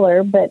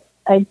brailler, but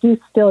I do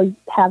still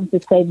have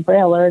the same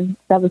brailler.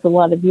 That was a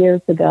lot of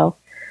years ago.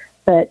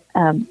 But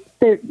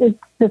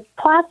the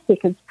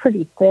plastic is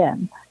pretty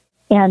thin,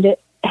 and it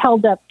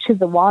held up to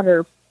the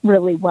water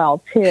really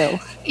well, too.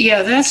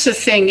 Yeah, that's the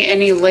thing.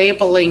 Any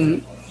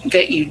labeling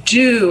that you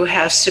do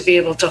has to be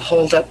able to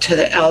hold up to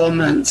the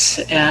elements,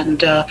 and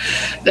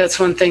that's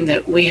one thing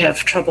that we have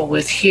trouble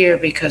with here,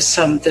 because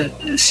some of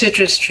the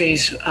citrus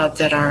trees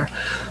that are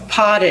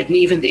potted, and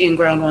even the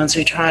in-ground ones,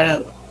 we try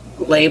to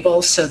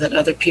label so that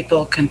other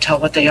people can tell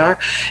what they are,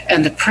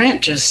 and the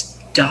print just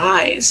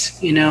dies,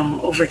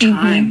 over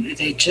time.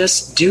 They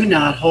just do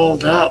not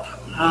hold up.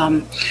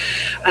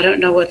 I don't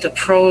know what the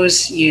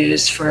pros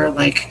use for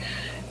like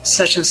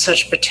such and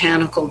such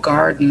botanical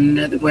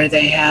garden where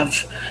they have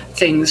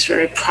things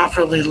very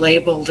properly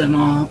labeled and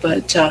all,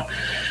 but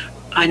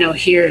I know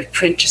here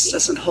print just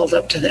doesn't hold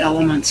up to the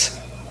elements.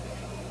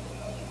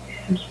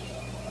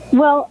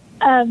 Well,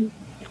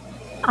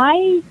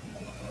 I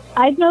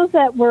know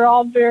that we're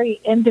all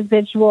very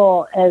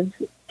individual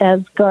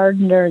as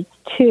gardeners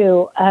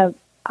too.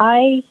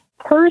 I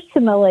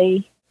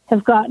personally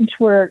have gotten to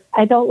where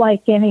I don't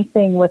like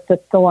anything with the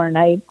thorn.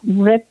 I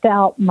ripped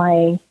out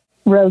my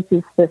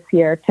roses this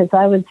year because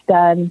I was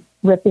done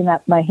ripping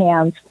up my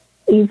hands.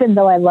 Even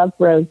though I love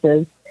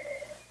roses,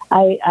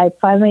 I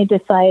finally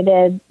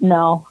decided,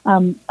 no,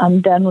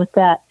 I'm done with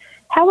that.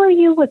 How are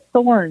you with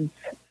thorns?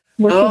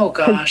 Oh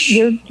gosh,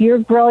 you're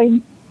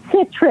growing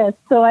citrus,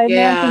 so I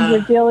imagine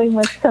you're dealing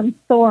with some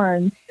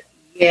thorns.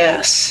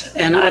 Yes,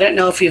 and I don't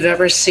know if you've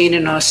ever seen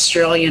an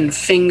Australian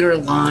finger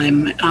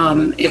lime.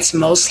 It's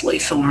mostly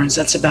thorns.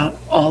 That's about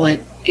all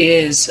it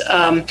is.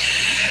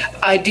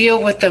 I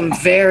deal with them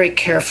very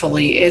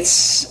carefully. It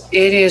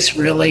is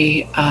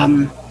really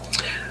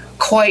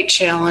quite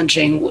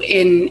challenging.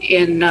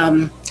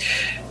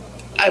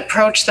 I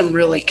approach them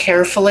really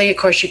carefully. Of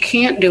course, you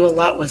can't do a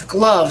lot with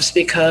gloves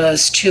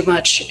because too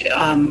much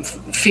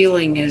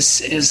feeling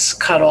is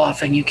cut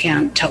off and you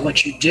can't tell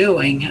what you're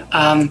doing.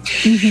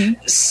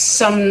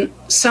 Some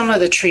of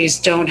the trees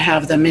don't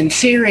have them. In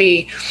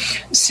theory,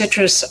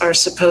 citrus are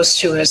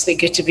supposed to, as they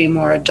get to be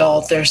more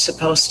adult, they're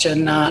supposed to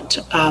not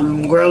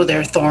grow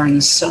their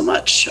thorns so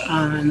much.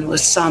 And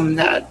with some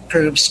that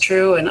proves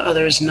true, and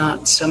others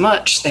not so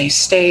much. They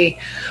stay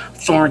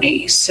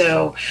thorny.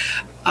 So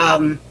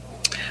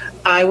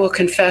I will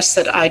confess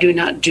that I do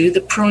not do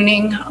the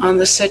pruning on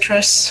the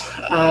citrus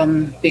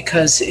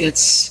because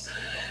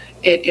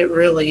it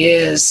really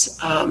is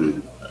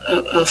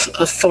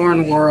a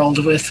thorn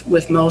world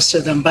with most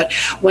of them. But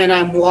when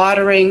I'm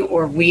watering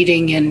or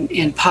weeding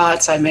in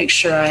pots, I make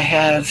sure I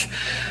have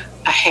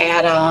a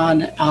hat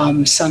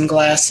on,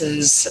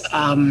 sunglasses,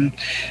 and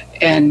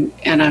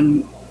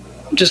I'm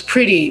just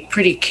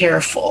pretty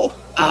careful.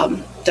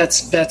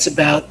 That's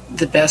about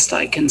the best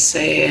I can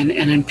say. And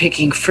in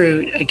picking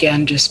fruit,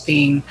 again, just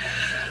being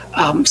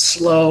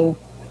slow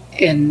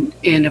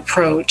in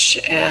approach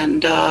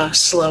and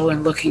slow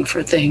in looking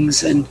for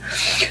things, and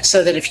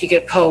so that if you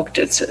get poked,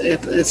 it's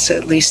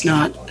at least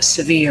not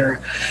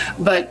severe.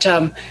 But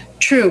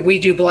true, we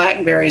do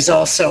blackberries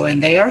also,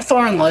 and they are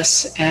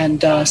thornless,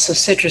 and so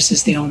citrus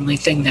is the only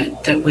thing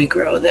that we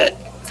grow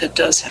that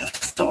does have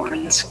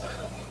thorns.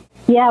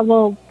 Yeah,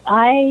 well,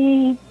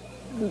 my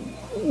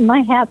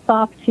hat's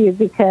off to you,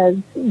 because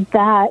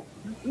that,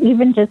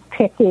 even just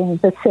picking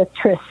the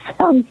citrus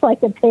sounds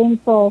like a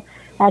painful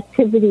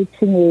activity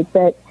to me,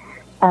 but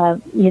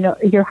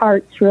your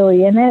heart's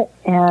really in it,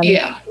 and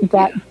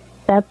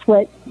that's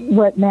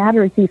what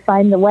matters. You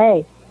find the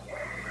way.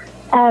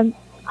 On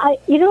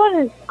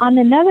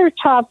another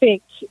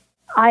topic,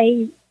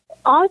 I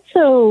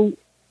also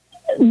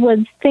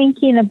was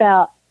thinking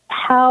about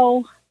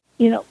how,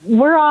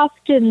 we're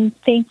often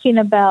thinking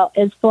about,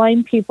 as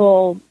blind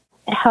people,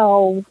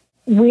 how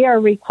we are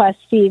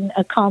requesting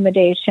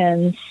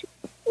accommodations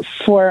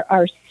for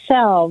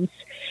ourselves.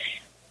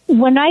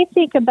 When I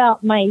think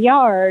about my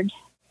yard,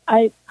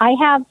 I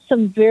have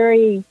some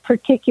very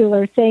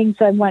particular things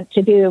I want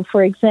to do.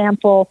 For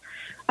example,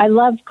 I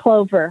love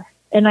clover,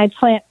 and I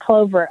plant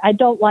clover. I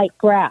don't like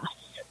grass.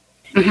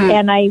 Mm-hmm.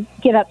 And I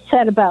get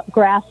upset about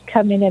grass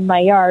coming in my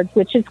yard,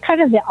 which is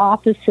kind of the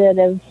opposite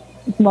of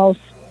most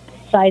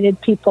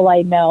sighted people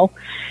I know.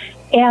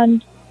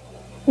 And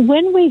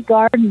when we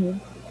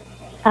garden,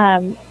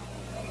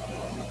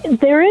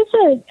 there is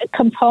a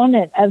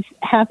component of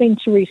having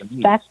to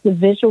respect the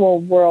visual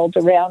world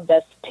around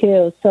us,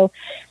 too. So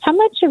how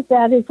much of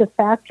that is a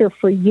factor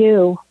for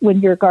you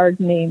when you're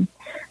gardening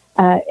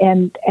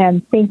and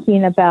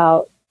thinking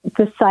about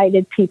the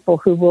sighted people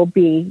who will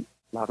be,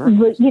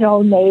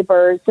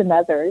 neighbors and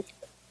others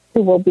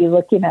who will be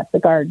looking at the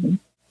garden?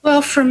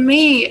 Well, for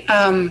me,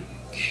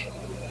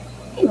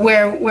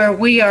 where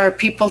we are,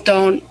 people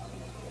don't,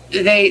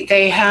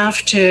 they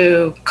have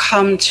to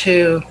come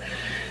to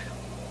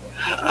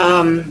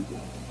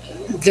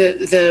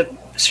the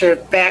sort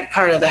of back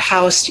part of the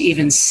house to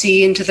even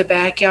see into the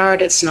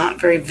backyard. It's not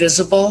very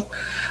visible.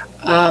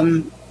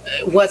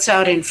 What's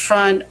out in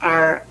front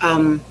are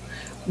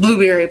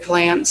blueberry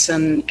plants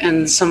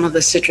and some of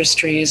the citrus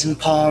trees and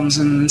palms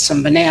and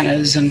some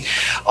bananas, and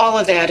all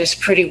of that is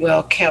pretty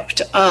well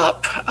kept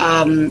up.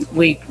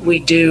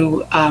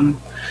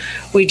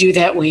 We do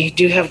that. We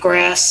do have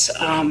grass,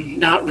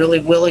 not really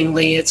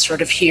willingly. It's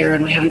sort of here,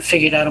 and we haven't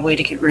figured out a way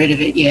to get rid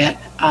of it yet.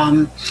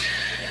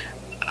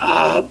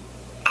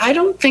 I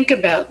don't think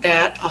about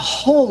that a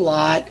whole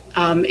lot,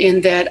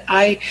 in that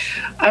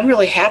I'm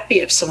really happy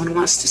if someone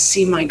wants to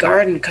see my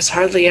garden, because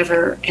hardly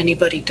ever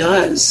anybody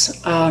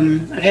does.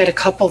 I've had a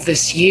couple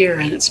this year,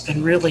 and it's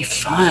been really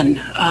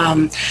fun.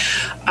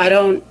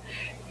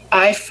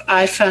 I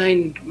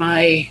find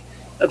my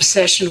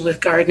obsession with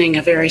gardening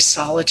a very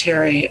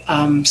solitary,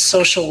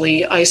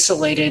 socially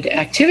isolated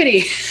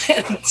activity,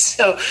 and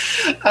so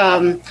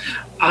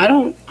I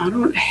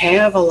don't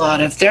have a lot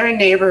of. There are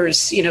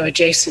neighbors,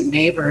 adjacent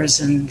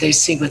neighbors, and they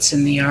see what's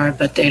in the yard,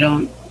 but they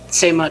don't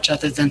say much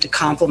other than to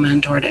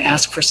compliment or to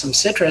ask for some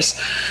citrus.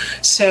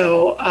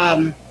 So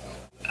I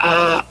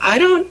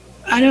don't.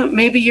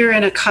 Maybe you're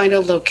in a kind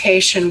of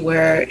location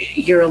where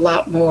you're a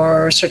lot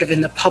more sort of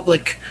in the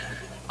public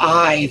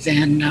eye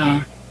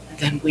than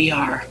we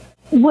are.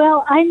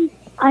 Well, I'm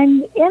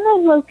in a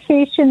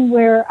location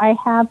where I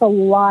have a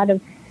lot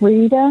of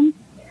freedom,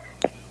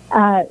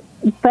 but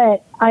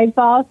I've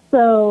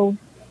also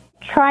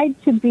tried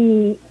to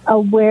be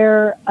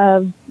aware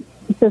of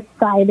the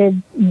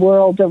sighted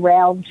world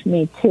around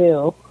me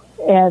too,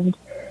 and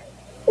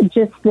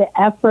just the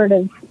effort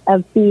of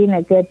being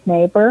a good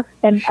neighbor.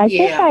 And I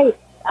think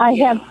I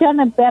have done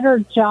a better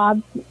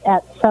job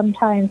at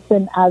sometimes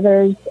than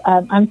others.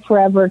 I'm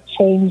forever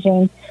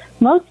changing.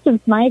 Most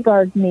of my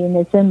gardening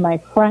is in my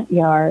front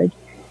yard.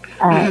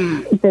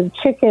 The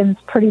chickens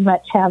pretty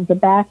much have the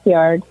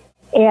backyard,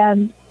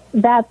 and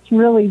that's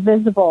really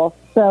visible.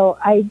 So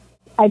I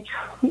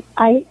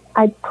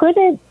put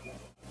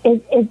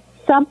it's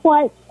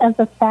somewhat of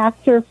a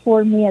factor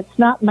for me. It's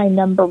not my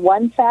number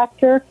one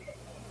factor,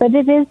 but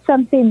it is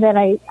something that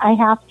I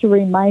have to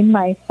remind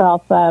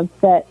myself of,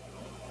 that,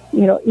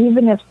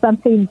 even if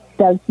something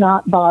does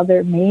not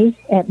bother me,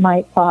 it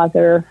might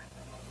bother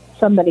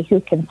somebody who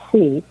can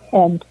see,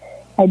 and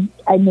I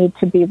need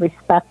to be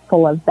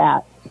respectful of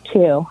that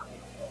too.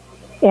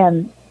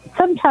 And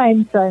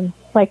sometimes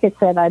like I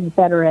said, I'm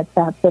better at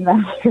that than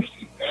others.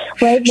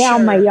 Right now,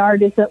 my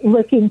yard isn't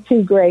looking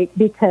too great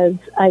because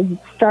I'm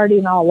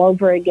starting all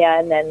over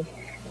again, and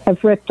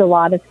have ripped a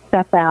lot of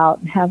stuff out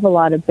and have a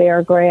lot of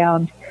bare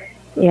ground,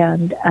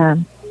 and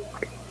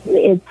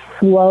it's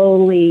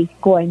slowly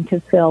going to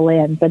fill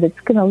in, but it's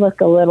going to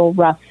look a little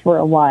rough for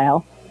a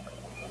while.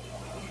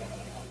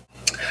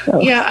 So.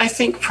 Yeah, I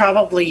think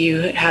probably you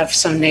have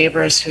some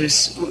neighbors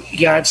whose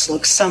yards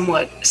look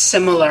somewhat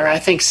similar. I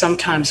think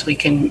sometimes we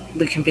can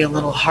be a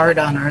little hard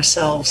on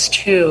ourselves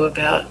too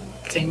about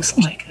things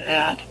like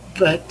that.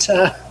 But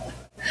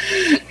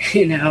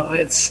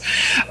it's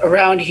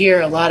around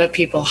here. A lot of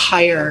people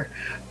hire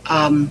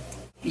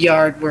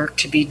yard work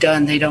to be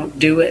done. They don't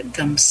do it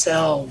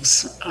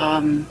themselves.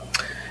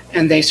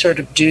 And they sort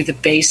of do the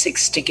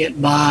basics to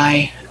get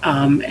by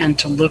and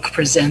to look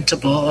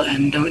presentable,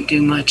 and don't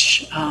do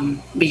much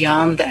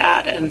beyond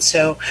that. And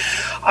so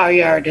our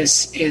yard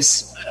is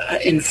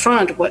in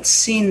front. What's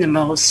seen the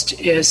most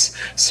is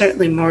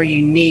certainly more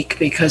unique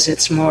because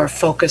it's more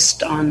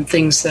focused on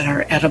things that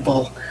are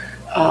edible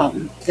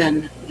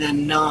than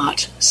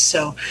not.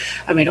 So,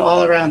 I mean,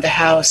 all around the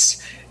house,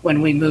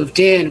 when we moved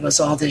in, was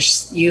all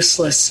this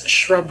useless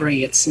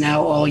shrubbery. It's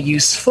now all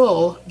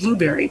useful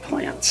blueberry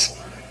plants.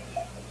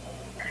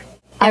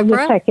 I wish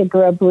I could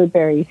grow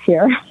blueberries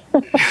here.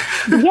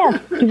 Yes.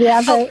 Do we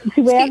have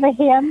a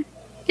hand?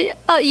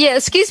 Yeah,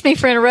 excuse me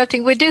for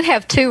interrupting. We do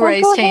have two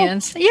raised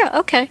hands. Yeah,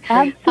 okay.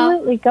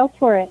 Absolutely. Go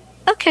for it.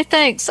 Okay,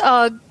 thanks.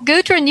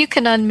 Gudrun, you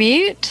can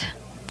unmute.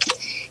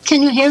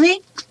 Can you hear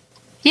me?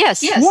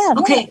 Yes.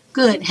 Okay,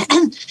 good.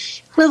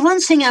 Well, one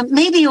thing,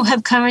 maybe you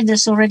have covered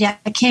this already.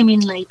 I came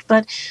in late,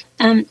 but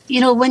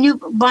when you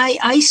buy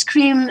ice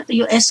cream,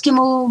 your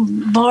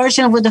Eskimo bars,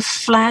 with the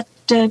flat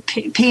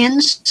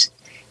pins,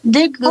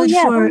 they're good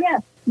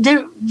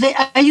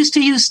I used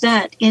to use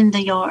that in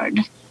the yard,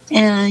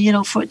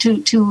 for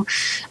to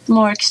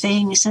mark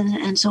things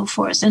and so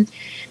forth. And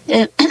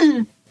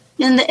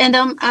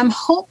I'm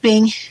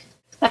hoping.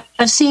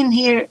 I've seen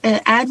here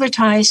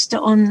advertised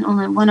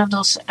on one of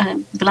those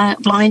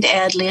blind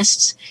ad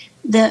lists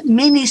the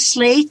mini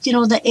slate,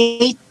 the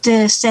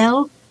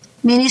 8-cell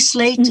mini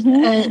slate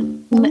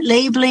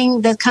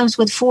labeling that comes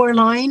with 4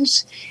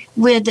 lines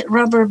with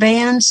rubber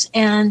bands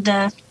and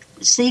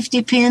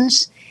safety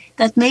pins.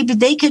 That maybe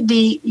they could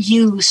be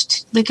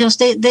used because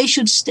they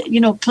should,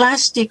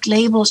 plastic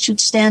labels should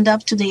stand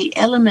up to the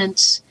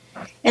elements,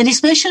 and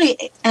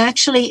especially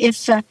actually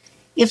if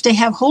they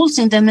have holes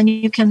in them and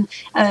you can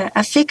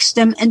affix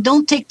them and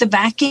don't take the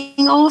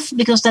backing off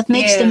because that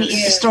makes them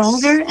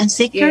stronger and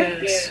thicker.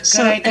 Yes,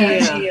 good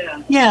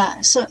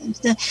idea. So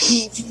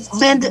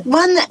and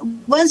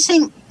one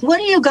thing, what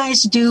do you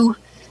guys do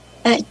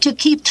to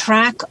keep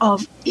track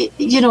of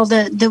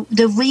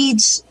the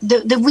weeds,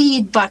 the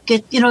weed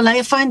bucket?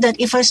 I find that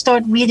if I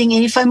start weeding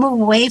and if I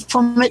move away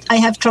from it, I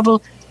have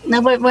trouble.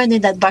 Now, where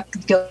did that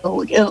bucket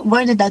go?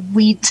 Where did that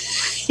weed?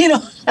 Do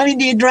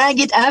you drag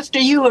it after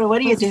you, or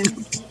what do you do?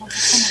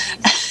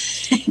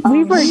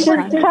 We were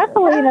just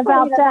chuckling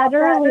about that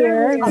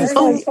earlier.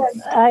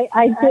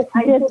 I just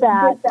did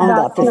that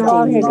not too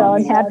long ago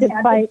and had to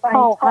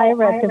call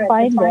Ira to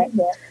find it.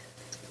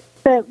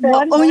 But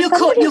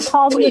Jewel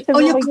called with a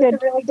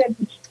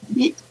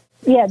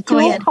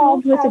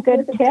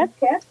good tip,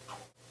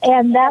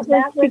 and that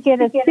was to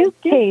get a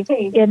suitcase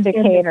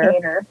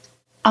indicator.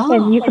 Oh.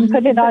 And you can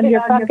put it on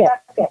your bucket.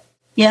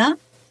 Yeah.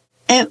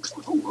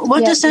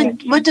 What does that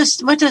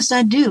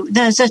do?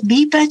 Does that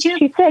beep at you?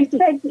 She said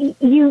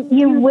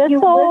you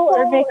whistle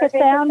or make a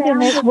sound,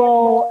 and it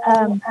will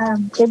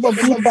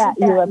beep at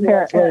you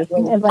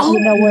apparently and let you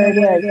know where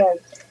it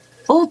is.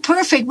 Oh,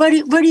 perfect. Where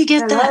do you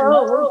get that?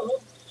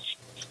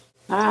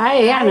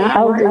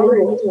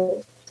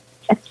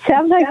 It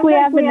sounds like we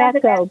have an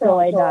echo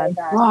going on.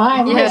 Well,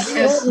 I'm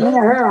listening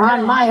her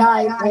on my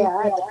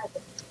iPad.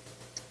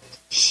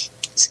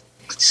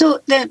 So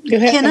then, you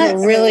have a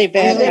really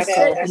bad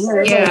echo.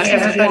 Yeah,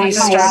 everybody's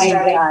starting.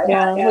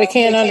 Yeah, we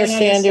can't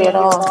understand you at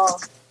all.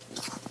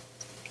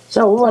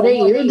 So what are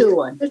you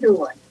doing?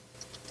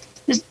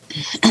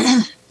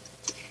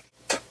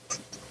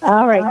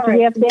 All right. Do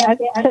we have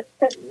the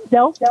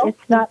nope,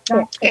 it's not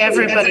there.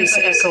 Everybody's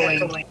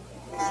echoing.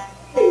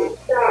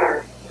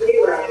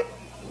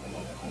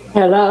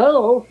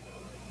 Hello?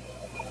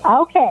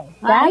 Okay.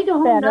 I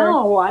don't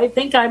know. I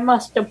think I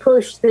must have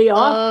pushed the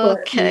off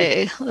button.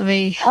 Okay, let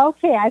me...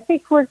 Okay, I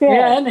think we're good.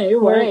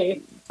 Anyway.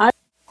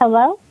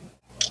 Hello?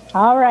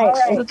 All right.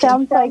 It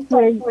sounds like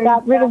we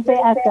got rid of the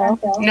echo.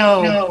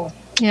 No.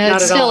 Yeah,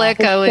 it's still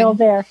echoing. It's still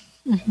there.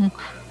 Mm-hmm.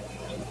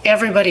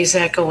 Everybody's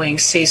echoing.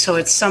 See, so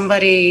it's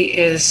somebody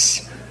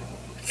is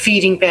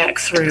feeding back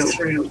through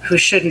who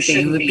shouldn't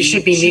be, who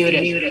should be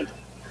muted.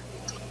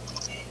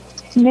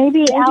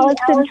 Maybe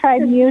Allison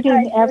tried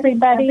muting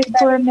everybody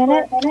for a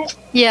minute.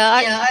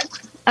 Yeah,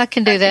 I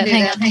can do that.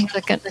 Hang on a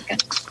second.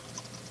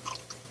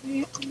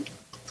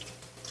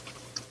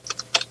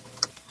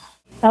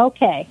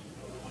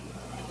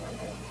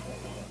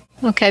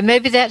 Okay,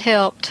 maybe that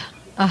helped.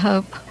 I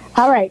hope.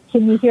 All right,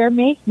 can you hear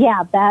me?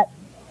 Yeah,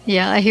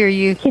 I hear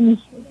you.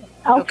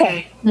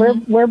 Okay.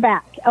 We're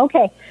back.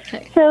 Okay.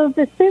 So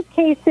the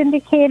suitcase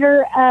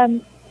indicator,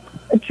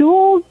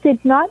 Jewel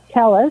did not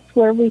tell us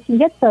where we can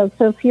get those.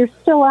 So if you're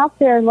still out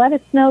there, let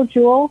us know,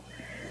 Jewel.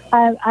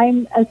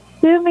 I'm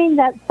assuming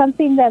that's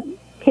something that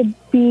could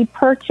be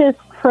purchased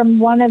from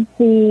one of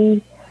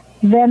the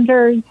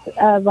vendors,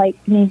 like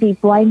maybe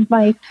Blind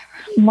My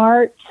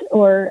Smart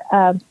or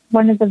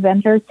one of the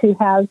vendors who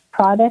has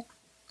products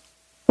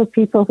for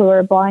people who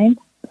are blind.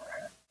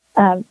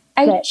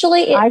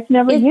 Actually, I've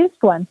never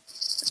used one.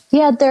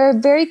 Yeah, they're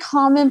very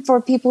common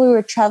for people who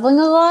are traveling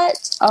a lot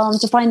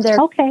to find their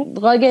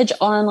luggage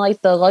on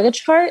like the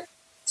luggage cart,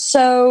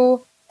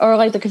 or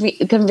like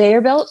the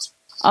conveyor belt.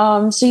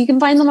 So you can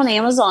find them on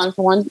Amazon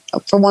for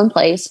one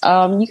place.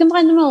 You can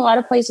find them in a lot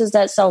of places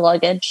that sell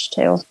luggage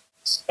too.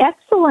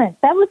 Excellent.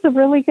 That was a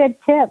really good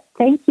tip.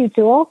 Thank you,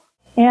 Jewel.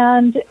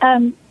 And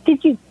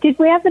did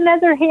we have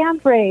another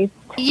hand raised?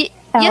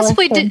 Yes,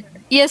 we did.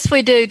 Yes,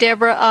 we do,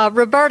 Deborah.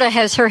 Roberta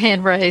has her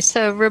hand raised.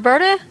 So,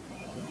 Roberta?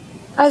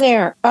 Hi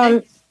there.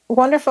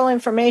 Wonderful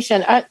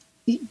information.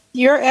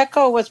 Your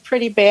echo was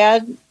pretty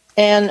bad.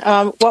 And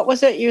what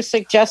was it you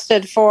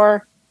suggested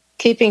for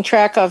keeping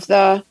track of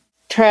the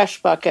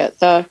trash bucket,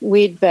 the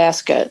weed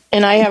basket?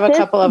 And I have a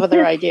couple of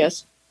other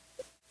ideas.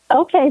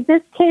 Okay,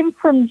 this came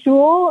from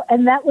Jewel,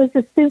 and that was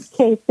a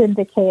suitcase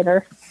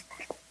indicator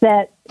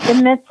that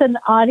emits an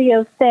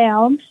audio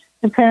sound.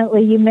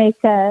 Apparently, you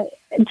make a...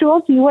 Jewel,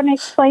 do you want to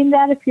explain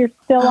that if you're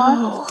still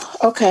on?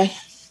 Okay.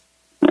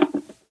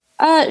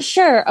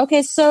 Sure.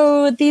 Okay,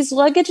 so these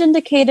luggage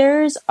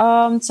indicators,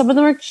 some of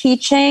them are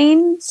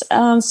keychains,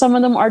 some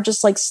of them are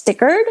just like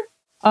stickered,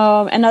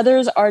 and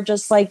others are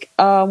just like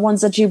ones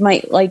that you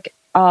might like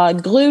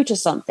glue to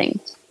something,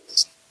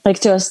 like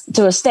to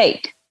a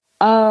stake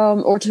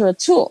or to a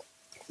tool.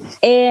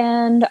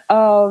 And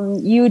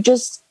you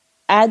just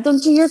add them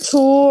to your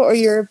tool or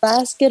your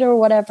basket or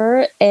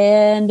whatever,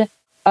 and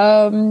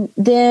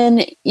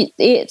then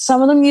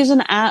some of them use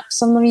an app,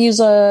 some of them use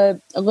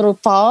a little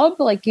fob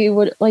like you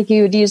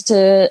would use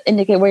to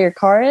indicate where your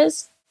car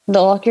is,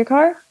 to lock your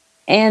car.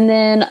 And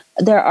then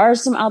there are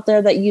some out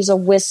there that use a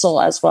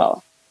whistle as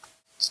well.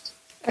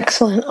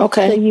 Excellent.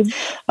 Okay.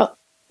 So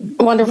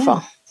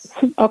wonderful.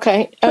 Yeah.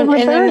 Okay. So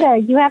Roberta,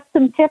 you have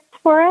some tips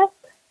for us?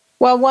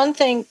 Well, one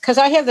thing, because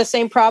I have the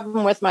same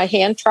problem with my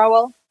hand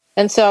trowel.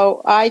 And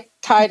so I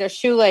tied a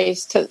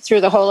shoelace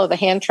through the hole of the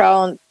hand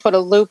trowel and put a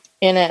loop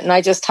in it, and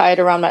I just tie it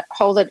around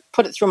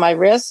put it through my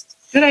wrist.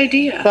 Good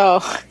idea.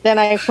 So then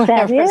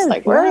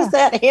where is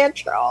that hand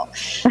trowel?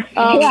 You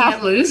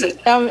can't lose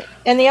it.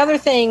 And the other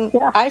thing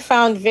I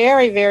found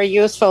very, very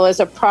useful is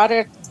a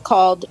product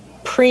called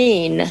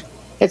Preen.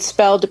 It's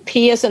spelled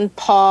P as in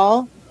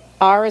Paul,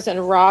 R as in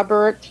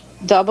Robert,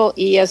 double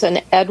E as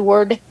in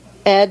Edward,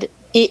 N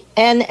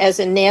as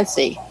in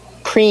Nancy.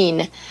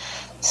 Preen.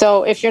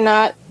 So if you're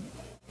not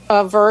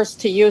averse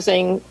to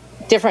using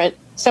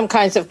some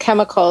kinds of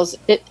chemicals,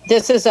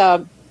 this is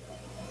a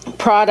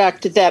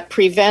product that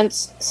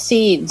prevents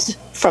seeds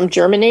from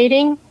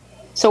germinating.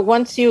 So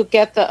once you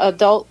get the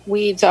adult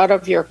weeds out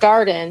of your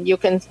garden, you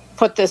can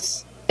put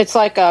this, it's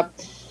like a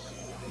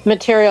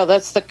material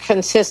that's the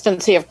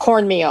consistency of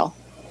cornmeal,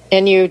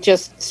 and you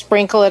just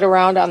sprinkle it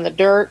around on the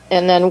dirt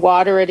and then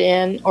water it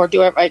in, or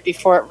do it right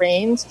before it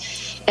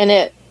rains, and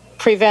it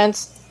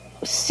prevents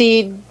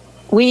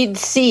weed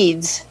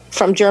seeds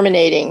from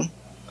germinating.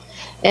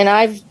 And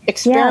I've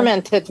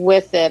experimented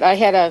with it. I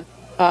had a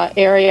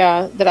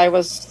area that I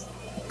was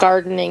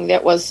gardening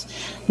that was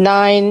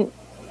 9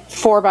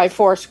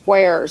 4x4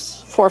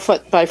 squares, 4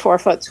 foot by 4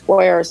 foot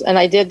squares, and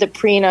I did the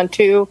preen on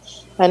 2,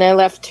 and I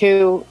left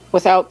 2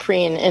 without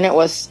preen, and it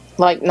was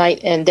like night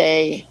and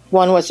day.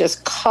 One was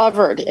just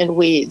covered in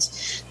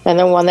weeds, and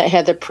the one that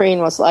had the preen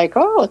was like,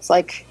 oh, it's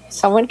like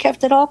someone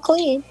kept it all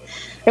clean.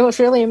 It was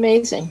really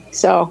amazing.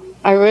 So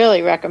I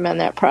really recommend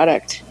that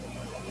product.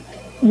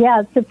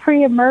 Yeah, it's a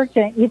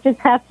pre-emergent. You just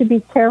have to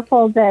be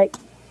careful that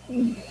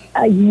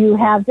you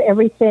have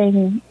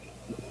everything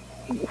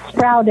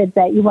sprouted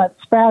that you want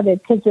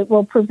sprouted, because it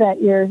will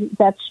prevent your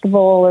vegetable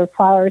or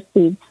flower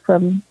seeds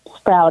from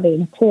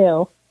sprouting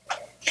too.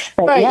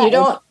 But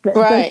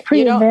right,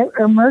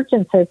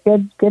 pre-emergents are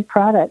good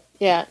product.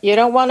 Yeah, you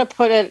don't want to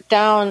put it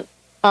down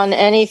on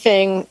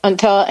anything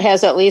until it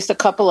has at least a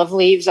couple of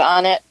leaves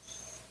on it.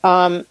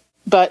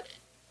 But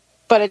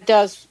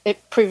it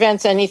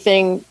prevents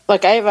anything.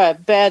 Like I have a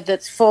bed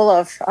that's full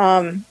of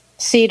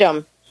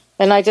sedum,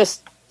 and I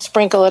just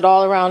sprinkle it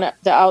all around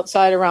the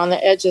outside, around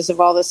the edges of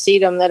all the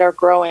sedum that are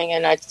growing,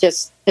 and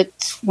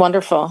it's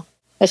wonderful.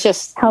 It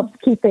just helps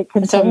keep it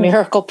contained. It's a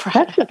miracle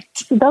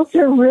product. Those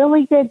are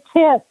really good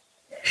tips.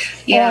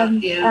 Yeah,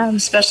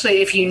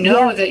 especially if you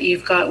know that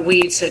you've got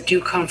weeds that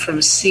do come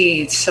from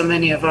seeds. So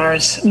many of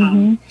ours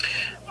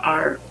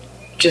are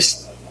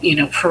just,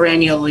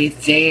 perennially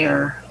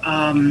there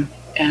and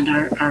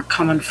are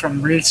coming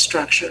from root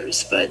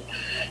structures. But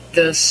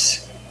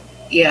those,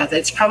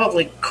 that's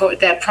probably,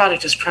 that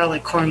product is probably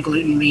corn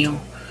gluten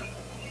meal.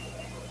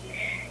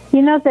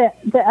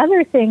 The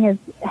other thing is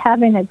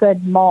having a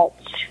good mulch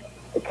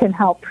can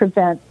help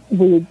prevent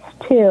weeds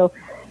too.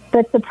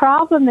 But the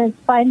problem is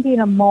finding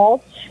a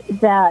mulch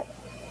that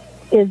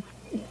is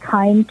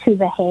kind to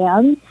the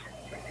hands.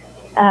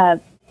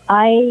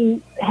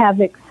 I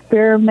have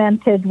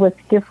experimented with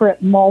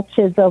different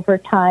mulches over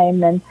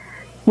time, and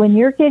when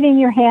you're getting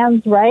your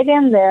hands right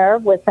in there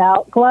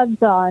without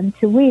gloves on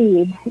to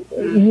weed,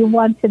 you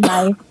want a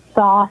nice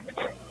soft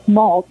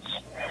mulch.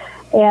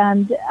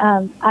 And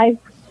I've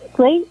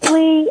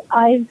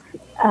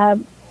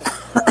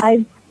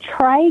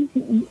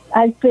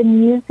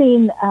been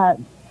using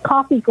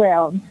coffee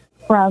grounds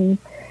from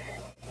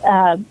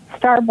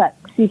Starbucks.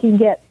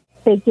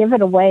 They give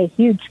it away,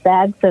 huge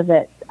bags of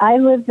it. I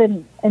live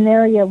in an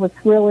area with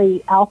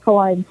really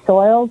alkaline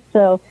soil,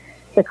 so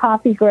the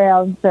coffee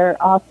grounds are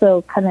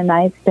also kind of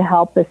nice to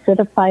help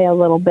acidify a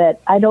little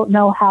bit. I don't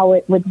know how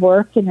it would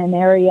work in an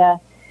area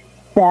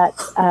that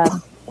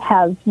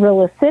has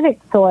real acidic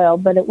soil,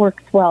 but it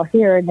works well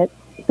here, and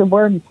the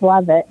worms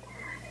love it.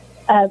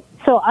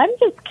 So I'm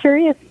just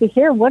curious to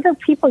hear, what are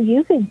people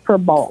using for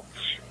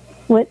mulch?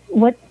 What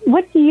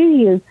do you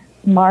use,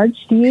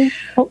 Marge? Do you use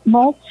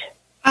mulch?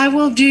 I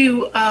will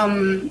do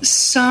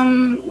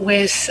some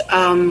with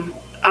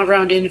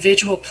around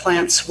individual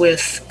plants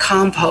with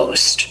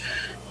compost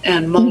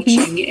and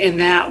mulching in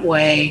that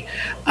way,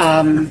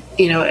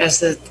 as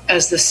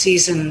the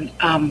season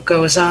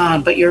goes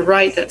on. But you're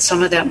right that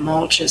some of that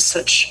mulch is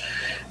such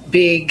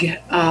big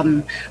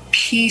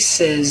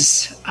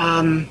pieces,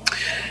 and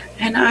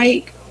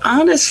I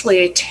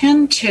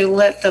tend to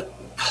let the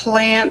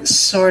plants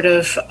sort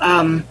of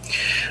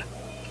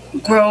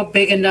grow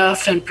big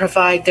enough and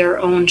provide their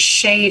own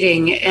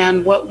shading.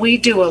 And what we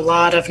do a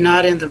lot of,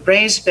 not in the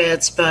raised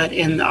beds, but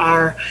in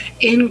our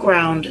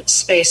in-ground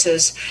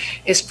spaces,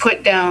 is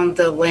put down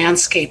the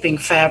landscaping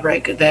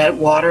fabric that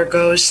water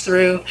goes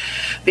through,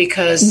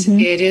 because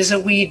it is a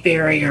weed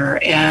barrier,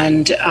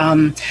 and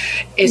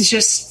it's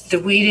just the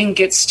weeding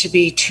gets to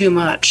be too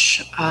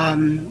much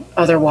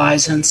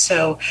otherwise. And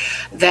so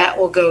that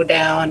will go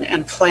down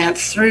and plant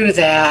through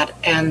that.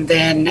 And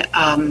then,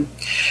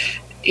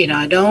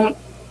 I don't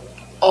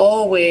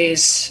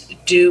always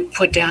do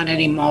put down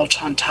any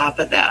mulch on top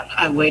of that.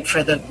 I wait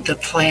for the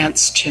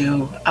plants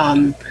to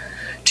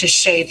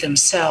shade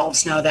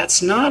themselves. Now,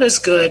 that's not as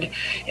good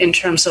in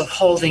terms of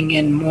holding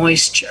in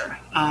moisture,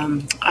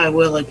 I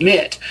will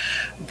admit,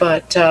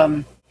 but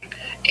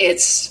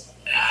it's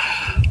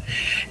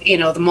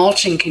the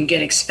mulching can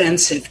get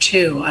expensive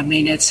too. I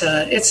mean, it's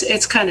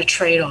kind of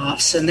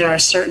trade-offs, and there are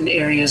certain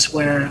areas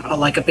where,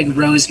 like a big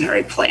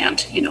rosemary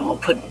plant, I'll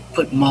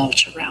put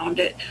mulch around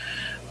it.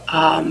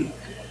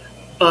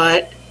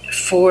 But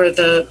for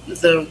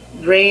the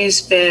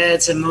raised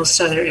beds and most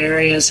other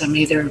areas, I'm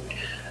either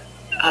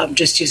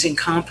just using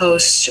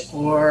compost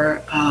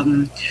or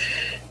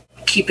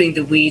keeping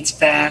the weeds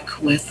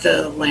back with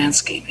the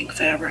landscaping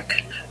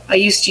fabric. I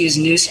used to use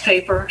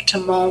newspaper to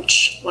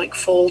mulch, like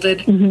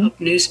folded up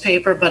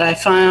newspaper, but I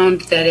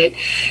found that it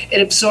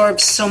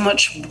absorbs so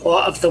much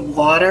of the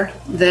water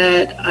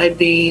that I'd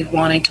be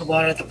wanting to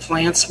water the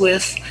plants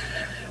with.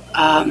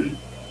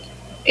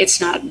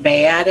 It's not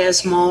bad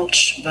as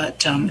mulch,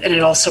 but and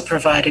it also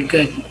provided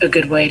a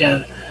good way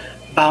to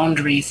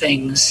boundary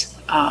things.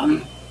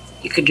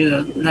 You could do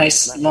a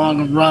nice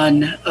long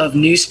run of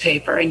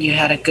newspaper, and you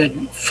had a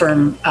good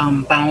firm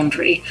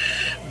boundary.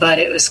 But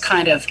it was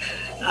kind of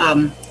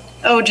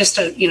just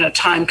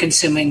time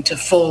consuming to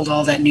fold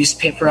all that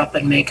newspaper up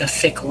and make a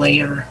thick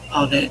layer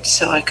of it.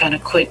 So I kind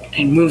of quit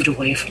and moved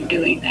away from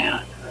doing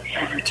that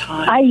over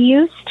time. I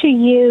used to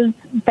use,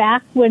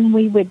 back when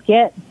we would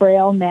get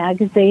Braille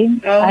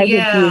magazines, would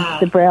use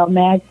the Braille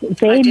magazines.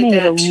 They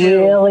made a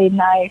really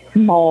nice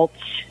mulch.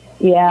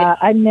 Yeah,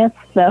 I miss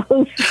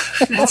those.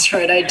 That's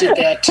right, I did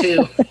that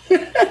too.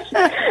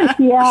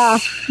 Yeah,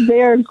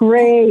 they're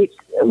great,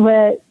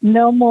 but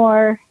no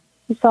more.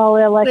 It's all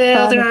electronic.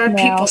 Well, there are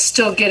now. people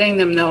still getting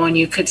them, though, and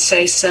you could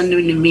say send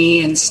them to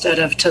me instead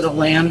of to the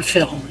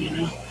landfill,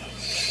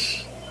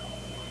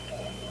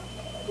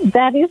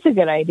 That is a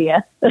good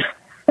idea.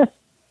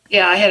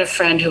 Yeah, I had a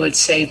friend who would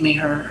save me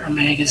her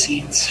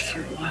magazines for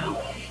a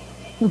while.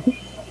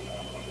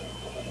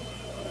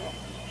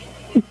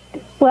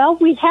 Well,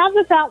 we have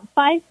about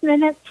 5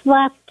 minutes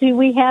left. Do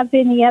we have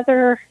any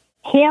other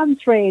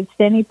hands raised?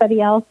 Anybody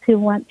else who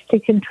wants to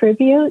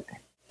contribute?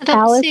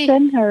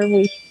 Allison, or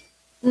we?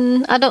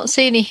 I don't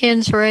see any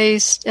hands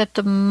raised at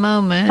the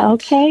moment.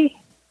 Okay.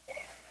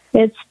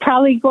 It's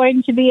probably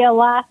going to be a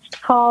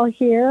last call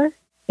here.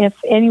 If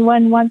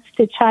anyone wants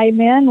to chime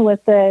in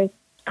with a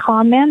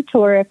comment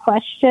or a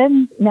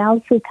question,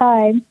 now's the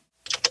time.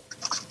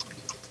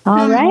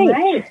 All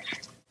right.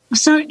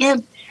 Sorry,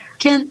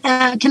 can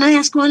I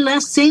ask one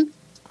last thing?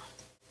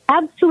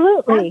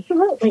 Absolutely.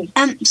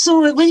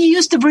 So when you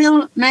use the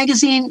Braille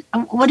magazine,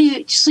 what do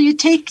you? So you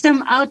take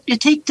them out. You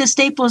take the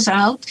staples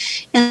out,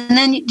 and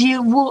then do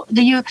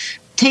you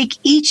take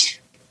each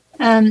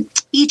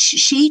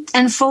sheet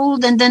and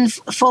fold, and then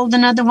fold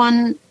another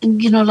one?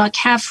 Like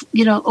half,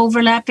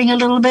 overlapping a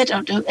little bit,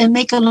 and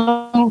make a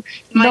long.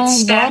 Might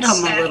stack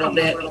them a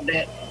little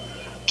bit.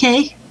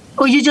 Okay.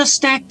 Or you just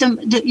stack them.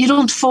 You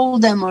don't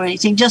fold them or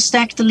anything. Just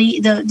stack the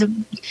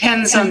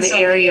Depends on the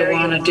area you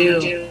want to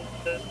do.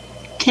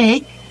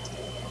 Okay.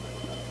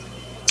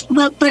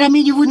 But I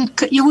mean, you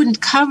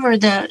wouldn't cover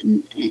the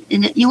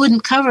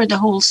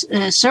whole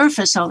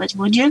surface of it,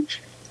 would you?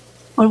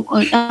 Or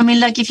I mean,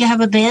 like if you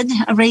have a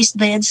raised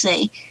bed,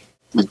 say,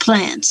 with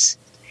plants.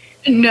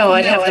 No,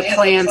 I'd have the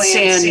plants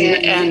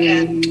in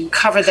and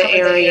cover the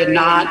area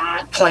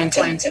not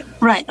planted.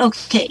 Right.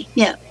 Okay.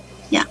 Yeah.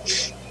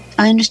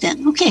 I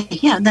understand. Okay.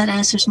 Yeah, that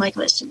answers my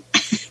question.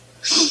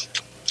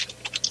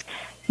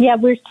 Yeah,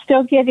 we're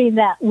still getting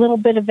that little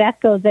bit of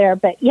echo there,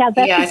 but yeah,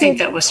 that's I think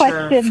that was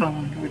question. Her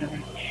phone or whatever.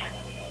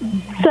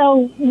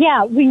 So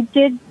yeah, we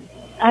did.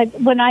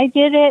 When I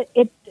did it,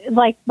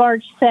 like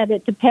Marge said,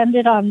 it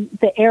depended on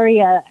the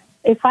area.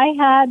 If I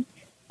had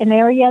an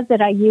area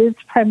that I used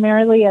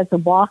primarily as a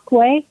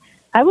walkway,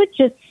 I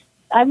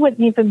wouldn't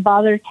even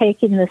bother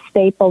taking the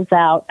staples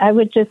out. I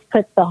would just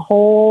put the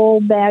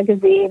whole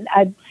magazine.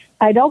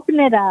 I'd open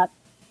it up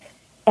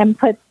and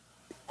put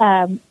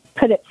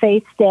it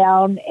face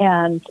down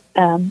and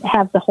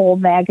have the whole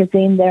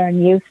magazine there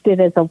and used it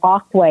as a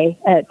walkway,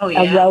 a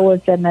row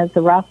of them as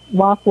a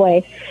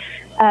walkway.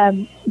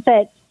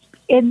 But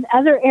in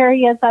other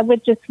areas, I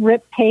would just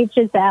rip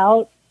pages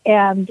out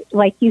and,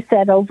 like you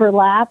said,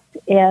 overlap.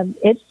 And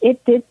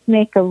it did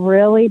make a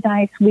really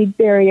nice weed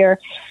barrier.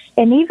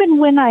 And even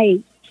when I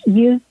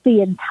used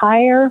the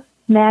entire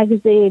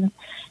magazine,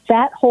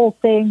 that whole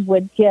thing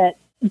would get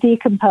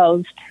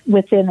decomposed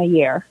within a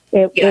year.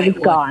 It was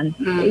gone.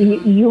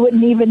 Mm-hmm. You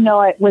wouldn't even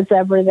know it was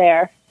ever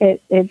there.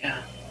 The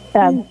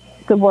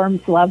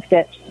worms loved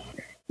it.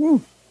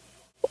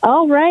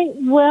 All right.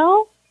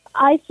 Well,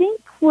 I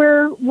think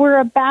we're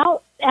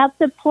about at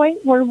the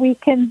point where we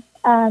can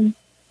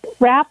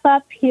wrap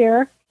up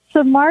here.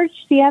 So,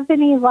 Marge, do you have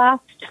any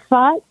last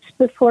thoughts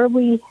before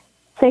we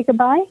say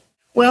goodbye?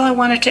 Well, I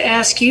wanted to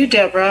ask you,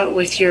 Deborah,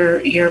 with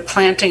your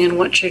planting and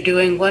what you're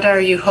doing, what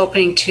are you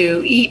hoping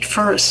to eat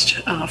first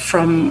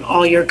from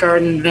all your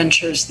garden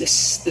ventures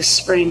this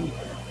spring?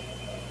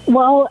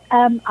 Well,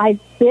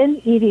 I've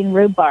been eating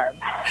rhubarb.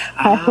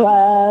 I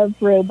love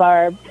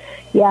rhubarb.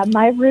 Yeah,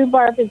 my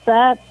rhubarb is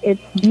up.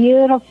 It's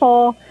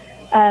beautiful.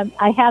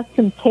 I have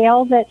some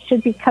kale that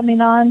should be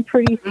coming on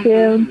pretty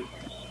soon.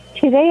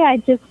 Today I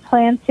just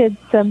planted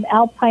some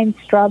alpine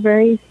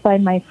strawberries by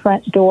my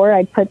front door.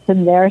 I put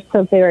them there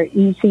so they're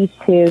easy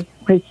to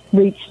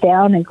reach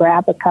down and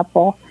grab a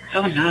couple.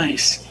 Oh,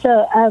 nice.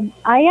 So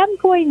I am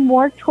going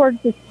more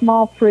towards the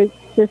small fruits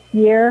this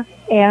year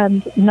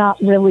and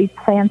not really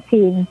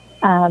planting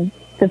the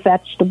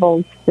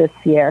vegetables this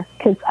year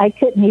because I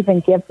couldn't even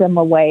give them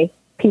away.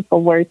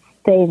 People were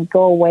saying,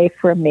 go away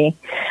from me.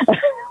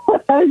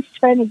 I was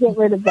trying to get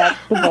rid of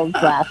vegetables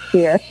last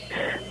year.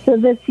 So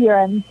this year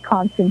I'm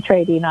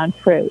concentrating on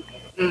fruit.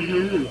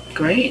 Mm-hmm.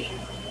 Great.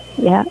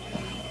 Yeah.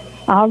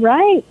 All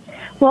right.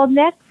 Well,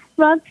 next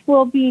month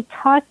we'll be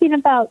talking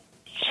about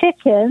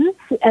chickens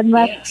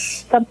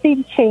unless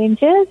something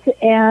changes.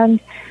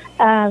 And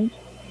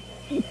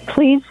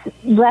please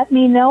let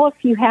me know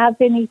if you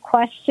have any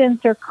questions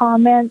or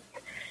comments.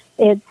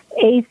 It's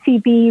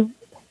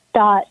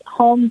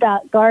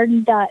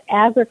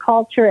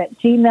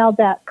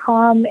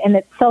acb.home.garden.agriculture@gmail.com. And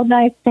it's so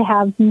nice to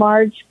have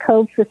Marge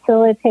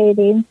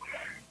co-facilitating.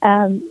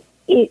 I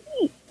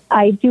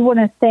do want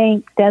to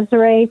thank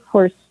Desiree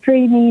for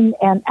streaming,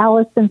 and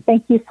Allison,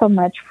 thank you so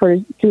much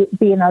for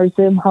being our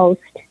Zoom host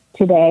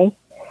today.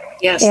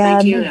 Yes,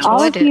 thank you.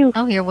 All of you,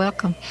 you're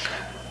welcome.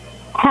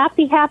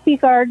 Happy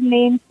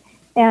gardening,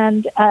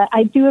 and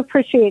I do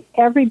appreciate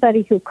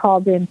everybody who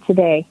called in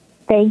today.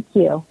 Thank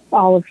you,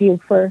 all of you,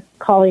 for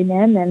calling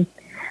in and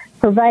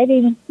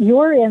providing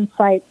your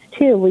insights,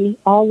 too. We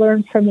all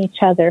learn from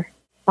each other.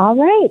 All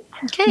right.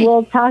 Okay.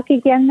 We'll talk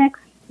again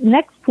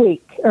next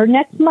week, or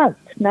next month,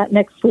 not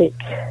next week.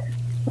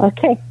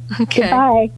 Okay. Goodbye.